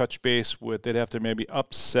have to touch base with, they'd have to maybe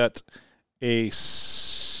upset a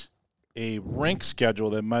rink schedule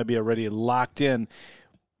that might be already locked in.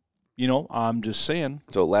 You know, I'm just saying.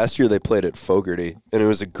 So last year they played at Fogarty, and it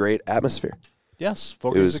was a great atmosphere. Yes,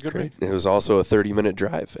 Fogarty was a good rink. It was also a 30-minute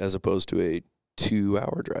drive as opposed to a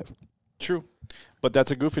 2-hour drive. True. But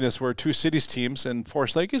that's a goofiness where two cities teams, and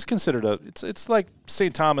Forest Lake is considered it's like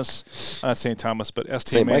St. Thomas, not St. Thomas, but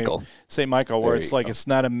STMA. St. Michael, where it's like it's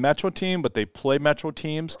not a Metro team, but they play Metro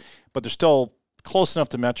teams, but they're still close enough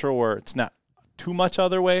to Metro where it's not too much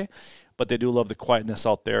other way, but they do love the quietness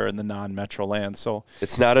out there in the non-Metro land. So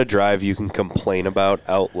it's not a drive you can complain about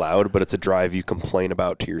out loud, but it's a drive you complain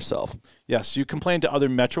about to yourself. Yes, you complain to other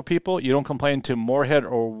Metro people. You don't complain to Moorhead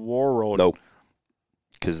or War Road. Nope.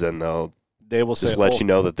 Because then they will just let you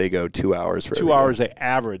know that they go 2 hours for 2 hours. They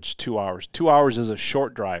average 2 hours. 2 hours is a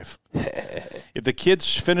short drive. If the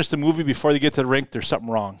kids finish the movie before they get to the rink, there's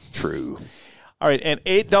something wrong. True. All right, and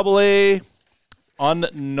 8AA,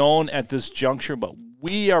 unknown at this juncture, but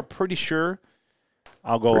we are pretty sure.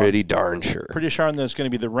 Darn sure. Pretty sure there's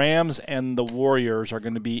going to be the Rams and the Warriors are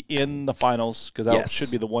going to be in the finals because that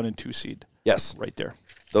should be the 1 and 2 seed. Yes. Right there.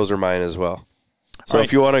 Those are mine as well. So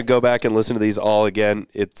if you want to go back and listen to these all again,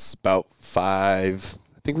 it's about 5.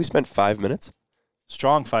 I think we spent 5 minutes.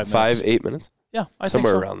 Strong 5 minutes. 8 minutes. Yeah, I think so.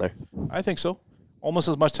 Somewhere around there. I think so. Almost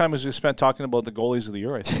as much time as we spent talking about the goalies of the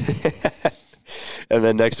year, I think. And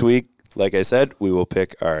then next week, like I said, we will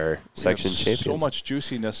pick our section champions. So much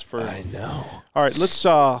juiciness for. I know. All right, let's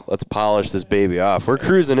polish this baby off. We're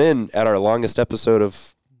cruising in at our longest episode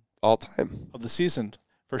of all time of the season.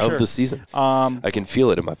 For sure. Of the season. I can feel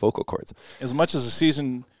it in my vocal cords. As much as the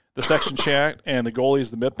season, the section chat and the goalies,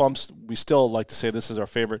 the mitt-bumps, we still like to say this is our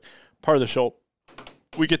favorite part of the show.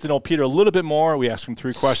 We get to know Peter a little bit more. We ask him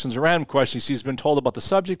 3 questions, a random question. He's been told about the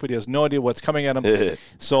subject, but he has no idea what's coming at him.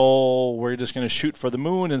 So we're just going to shoot for the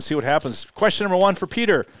moon and see what happens. Question number 1 for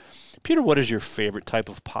Peter. Peter, what is your favorite type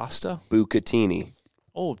of pasta? Bucatini.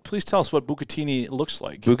 Oh, please tell us what bucatini looks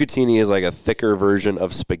like. Bucatini is like a thicker version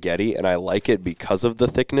of spaghetti, and I like it because of the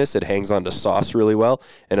thickness. It hangs onto sauce really well,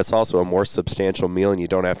 and it's also a more substantial meal, and you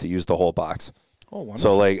don't have to use the whole box. Oh, wonderful.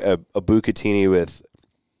 So like a bucatini with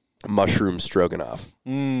mushroom stroganoff. I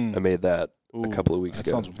made that a couple of weeks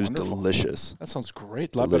ago. It was delicious. That sounds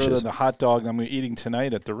great. A lot better than the hot dog I'm eating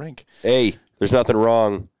tonight at the rink. Hey, there's nothing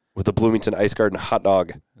wrong with the Bloomington Ice Garden hot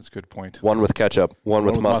dog. That's a good point. One with ketchup, one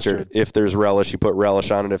with mustard. If there's relish, you put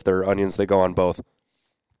relish on it. If there are onions, they go on both.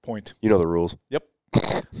 Point. You know the rules. Yep.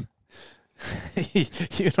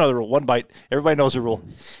 You know the rule. One bite. Everybody knows the rule.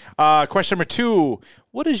 Question number 2.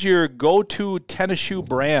 What is your go-to tennis shoe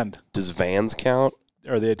brand? Does Vans count?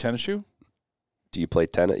 Are they a tennis shoe? Do you play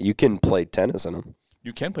tennis? You can play tennis in them.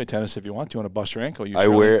 You can play tennis if you want to. You want to bust your ankle. I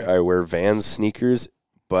wear Vans sneakers,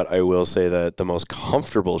 but I will say that the most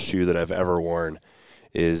comfortable shoe that I've ever worn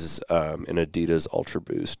is an Adidas Ultra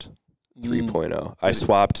Boost 3.0. I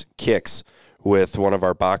swapped kicks with one of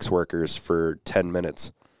our box workers for 10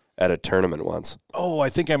 minutes at a tournament once. Oh, I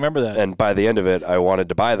think I remember that. And by the end of it, I wanted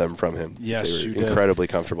to buy them from him. Yes, they were incredibly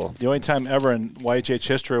comfortable. The only time ever in YHH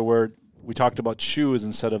history where we talked about shoes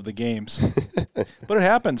instead of the games. But it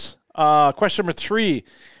happens. Question number 3.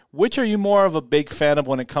 Which are you more of a big fan of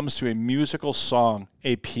when it comes to a musical song?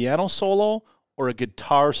 A piano solo or a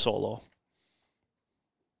guitar solo?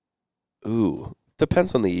 Ooh,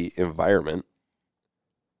 depends on the environment.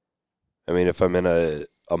 I mean, if I'm in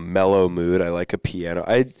a mellow mood, I like a piano.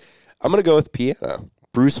 I'm going to go with piano.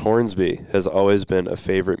 Bruce Hornsby has always been a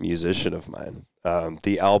favorite musician of mine.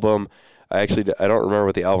 The album, I don't remember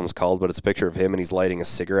what the album's called, but it's a picture of him and he's lighting a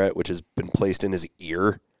cigarette, which has been placed in his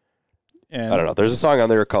ear. And I don't know. There's a song on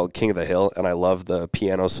there called King of the Hill, and I love the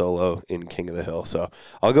piano solo in King of the Hill. So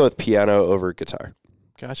I'll go with piano over guitar.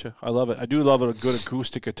 Gotcha. I love it. I do love a good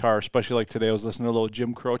acoustic guitar, especially like today. I was listening to a little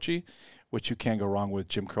Jim Croce, which you can't go wrong with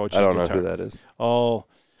Jim Croce. I don't know guitar. who that is. Oh,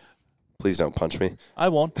 Please don't punch me. I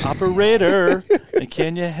won't. Operator,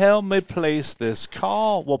 can you help me place this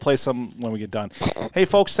call? We'll play some when we get done. Hey,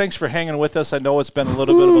 folks, thanks for hanging with us. I know it's been a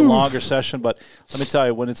little bit of a longer session, but let me tell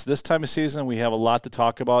you, when it's this time of season, we have a lot to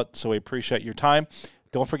talk about, so we appreciate your time.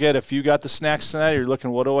 Don't forget, if you got the snacks tonight, you're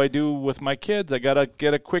looking, what do I do with my kids? I got to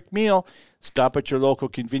get a quick meal. Stop at your local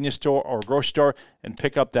convenience store or grocery store and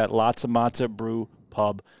pick up that Lots of Matza Brew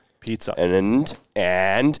Pub Pizza. And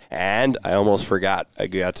I almost forgot. I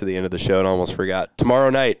got to the end of the show and almost forgot. Tomorrow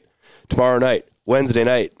night, Wednesday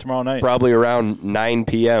night. Tomorrow night. Probably around 9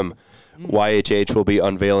 p.m., YHH will be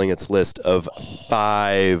unveiling its list of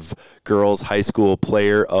 5 girls' high school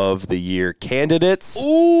player of the year candidates.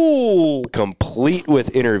 Ooh. Complete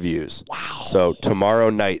with interviews. Wow. So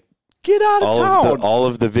tomorrow night. Get out of town. All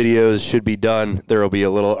of the videos should be done. There will be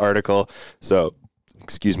a little article. So,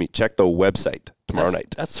 check the website tomorrow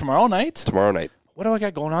night. That's tomorrow night? Tomorrow night. What do I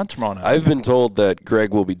got going on tomorrow night? I've been told that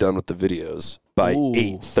Greg will be done with the videos by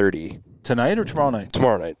 8:30. Tonight or tomorrow night?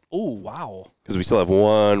 Tomorrow night. Oh, wow. Because we still have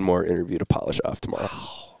one more interview to polish off tomorrow.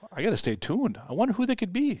 I got to stay tuned. I wonder who they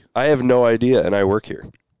could be. I have no idea, and I work here.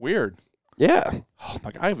 Weird. Yeah. Oh,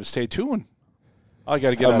 my God. I have to stay tuned. I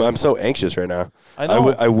got to get I'm so anxious right now. I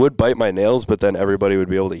know. I would bite my nails, but then everybody would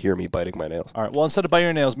be able to hear me biting my nails. All right. Well, instead of biting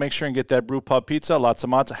your nails, make sure and get that brew pub pizza, lots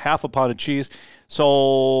of matzo, half a pound of cheese.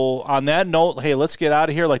 So on that note, hey, let's get out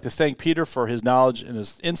of here. I'd like to thank Peter for his knowledge and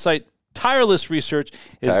his insight. Tireless research,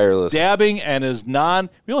 his dabbing, and his we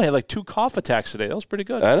only had like 2 cough attacks today. That was pretty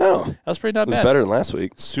good. I know. That was pretty not bad. It was better than last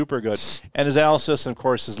week. Super good. And his analysis, and of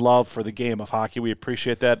course, his love for the game of hockey. We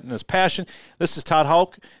appreciate that and his passion. This is Todd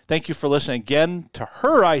Houck. Thank you for listening again to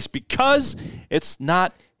Her Ice, because it's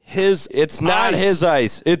not his It's not his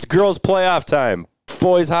ice. It's girls' playoff time.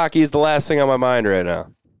 Boys hockey is the last thing on my mind right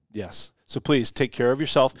now. Yes. So please take care of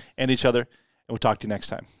yourself and each other, and we'll talk to you next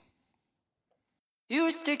time.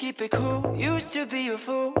 Used to keep it cool, used to be a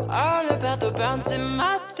fool, all about the bounce in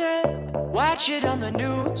my step. Watch it on the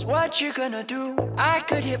news, what you gonna do? I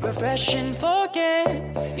could hit refresh and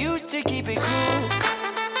forget. Used to keep it cool.